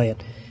possibly play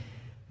it.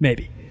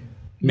 Maybe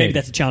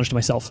that's a challenge to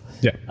myself.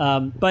 Yeah.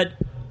 But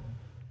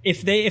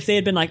if they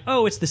had been like,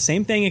 oh, it's the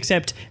same thing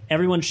except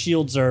everyone's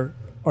shields are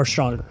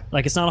stronger.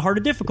 Like it's not a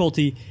harder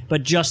difficulty,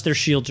 but just their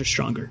shields are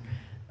stronger.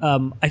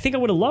 I think I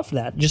would have loved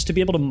that, just to be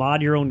able to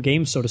mod your own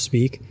game, so to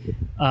speak.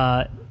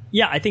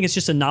 Yeah, I think it's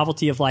just a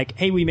novelty of like,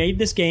 hey, we made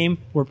this game,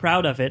 we're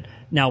proud of it,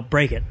 now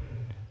break it.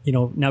 You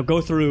know, now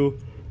go through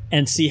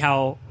and see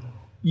how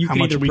you How can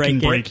much either we break can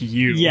it. break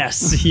you.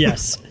 Yes,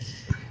 yes.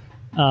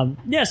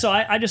 Yeah, so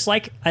I just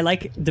like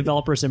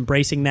developers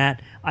embracing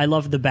that. I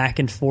love the back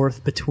and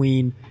forth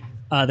between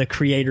the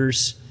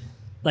creators,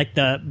 like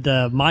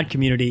the mod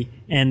community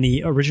and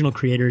the original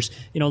creators.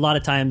 You know, a lot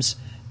of times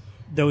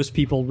those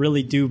people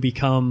really do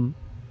become,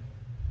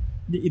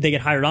 they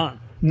get hired on.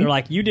 They're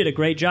like, you did a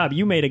great job.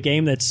 You made a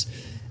game that's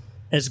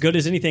as good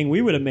as anything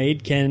we would have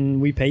made. Can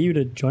we pay you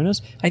to join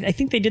us? I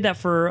think they did that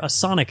for a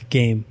Sonic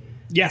game.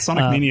 Yeah,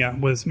 Sonic Mania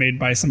was made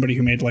by somebody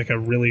who made like a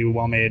really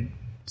well-made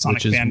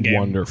Sonic which fan is game.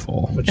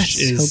 wonderful. Which That's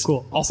is so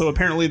cool. Also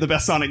apparently the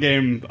best Sonic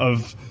game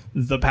of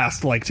the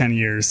past like 10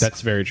 years.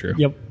 That's very true.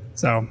 Yep.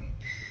 So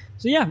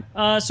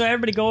yeah, so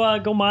everybody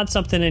go mod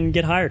something and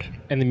get hired.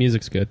 And the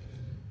music's good.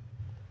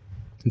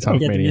 It's Yeah,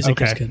 the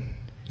music is Okay. good.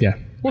 Yeah.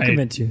 We'll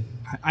convince you.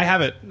 I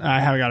have it.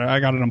 I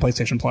got it on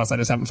PlayStation Plus. I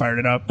just haven't fired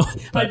it up.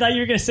 I thought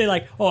you were going to say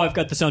like, oh, I've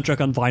got the soundtrack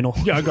on vinyl.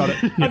 Yeah, I got it.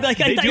 I'm like,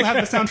 I They thought do you- have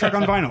the soundtrack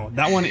on vinyl.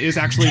 That one is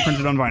actually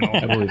printed on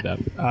vinyl. I believe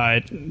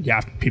that.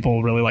 Yeah,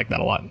 people really like that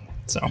a lot.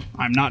 So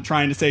I'm not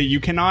trying to say you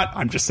cannot.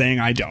 I'm just saying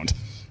I don't.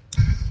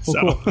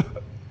 Well, cool.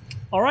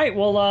 All right.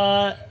 Well,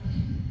 I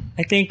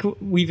think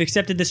we've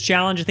accepted this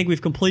challenge. I think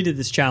we've completed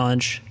this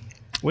challenge.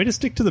 Way to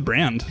stick to the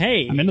brand.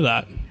 Hey. I'm into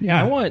that.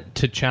 Yeah. I want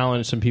to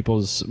challenge some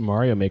people's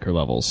Mario Maker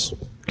levels.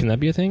 Can that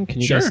be a thing?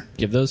 Can you guys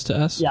give those to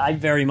us? Yeah, I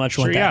very much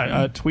want that.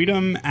 Yeah, tweet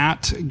them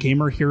at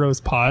Gamer Heroes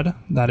Pod.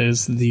 That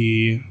is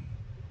the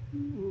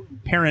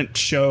parent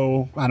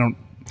show.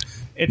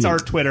 It's our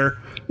Twitter.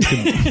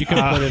 You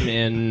can put them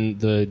in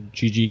the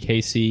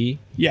GGKC.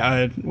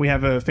 Yeah, we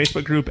have a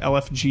Facebook group,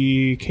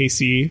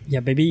 LFGKC.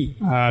 Yeah, baby.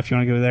 If you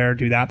want to go there,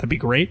 do that. That'd be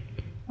great.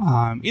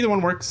 Either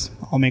one works.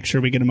 I'll make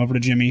sure we get him over to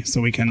Jimmy so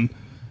we can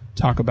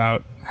talk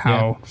about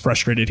how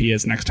frustrated he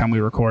is next time we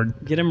record.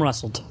 Get him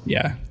rustled.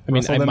 Yeah. I mean,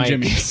 Rustle them I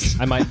Jimmies.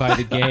 might buy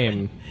the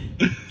game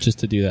just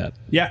to do that.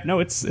 Yeah, no,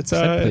 it's I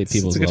played a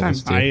people's good time.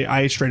 levels, too.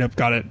 I straight up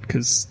got it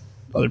because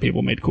other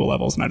people made cool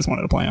levels and I just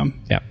wanted to play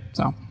them. Yeah.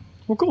 So,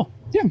 Well, cool.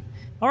 yeah.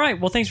 All right.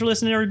 Well, thanks for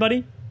listening,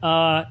 everybody.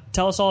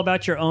 Tell us all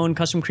about your own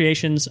custom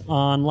creations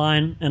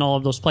online and all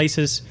of those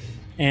places.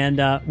 And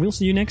we'll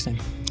see you next time.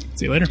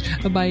 See you later.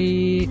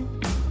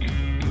 Bye-bye.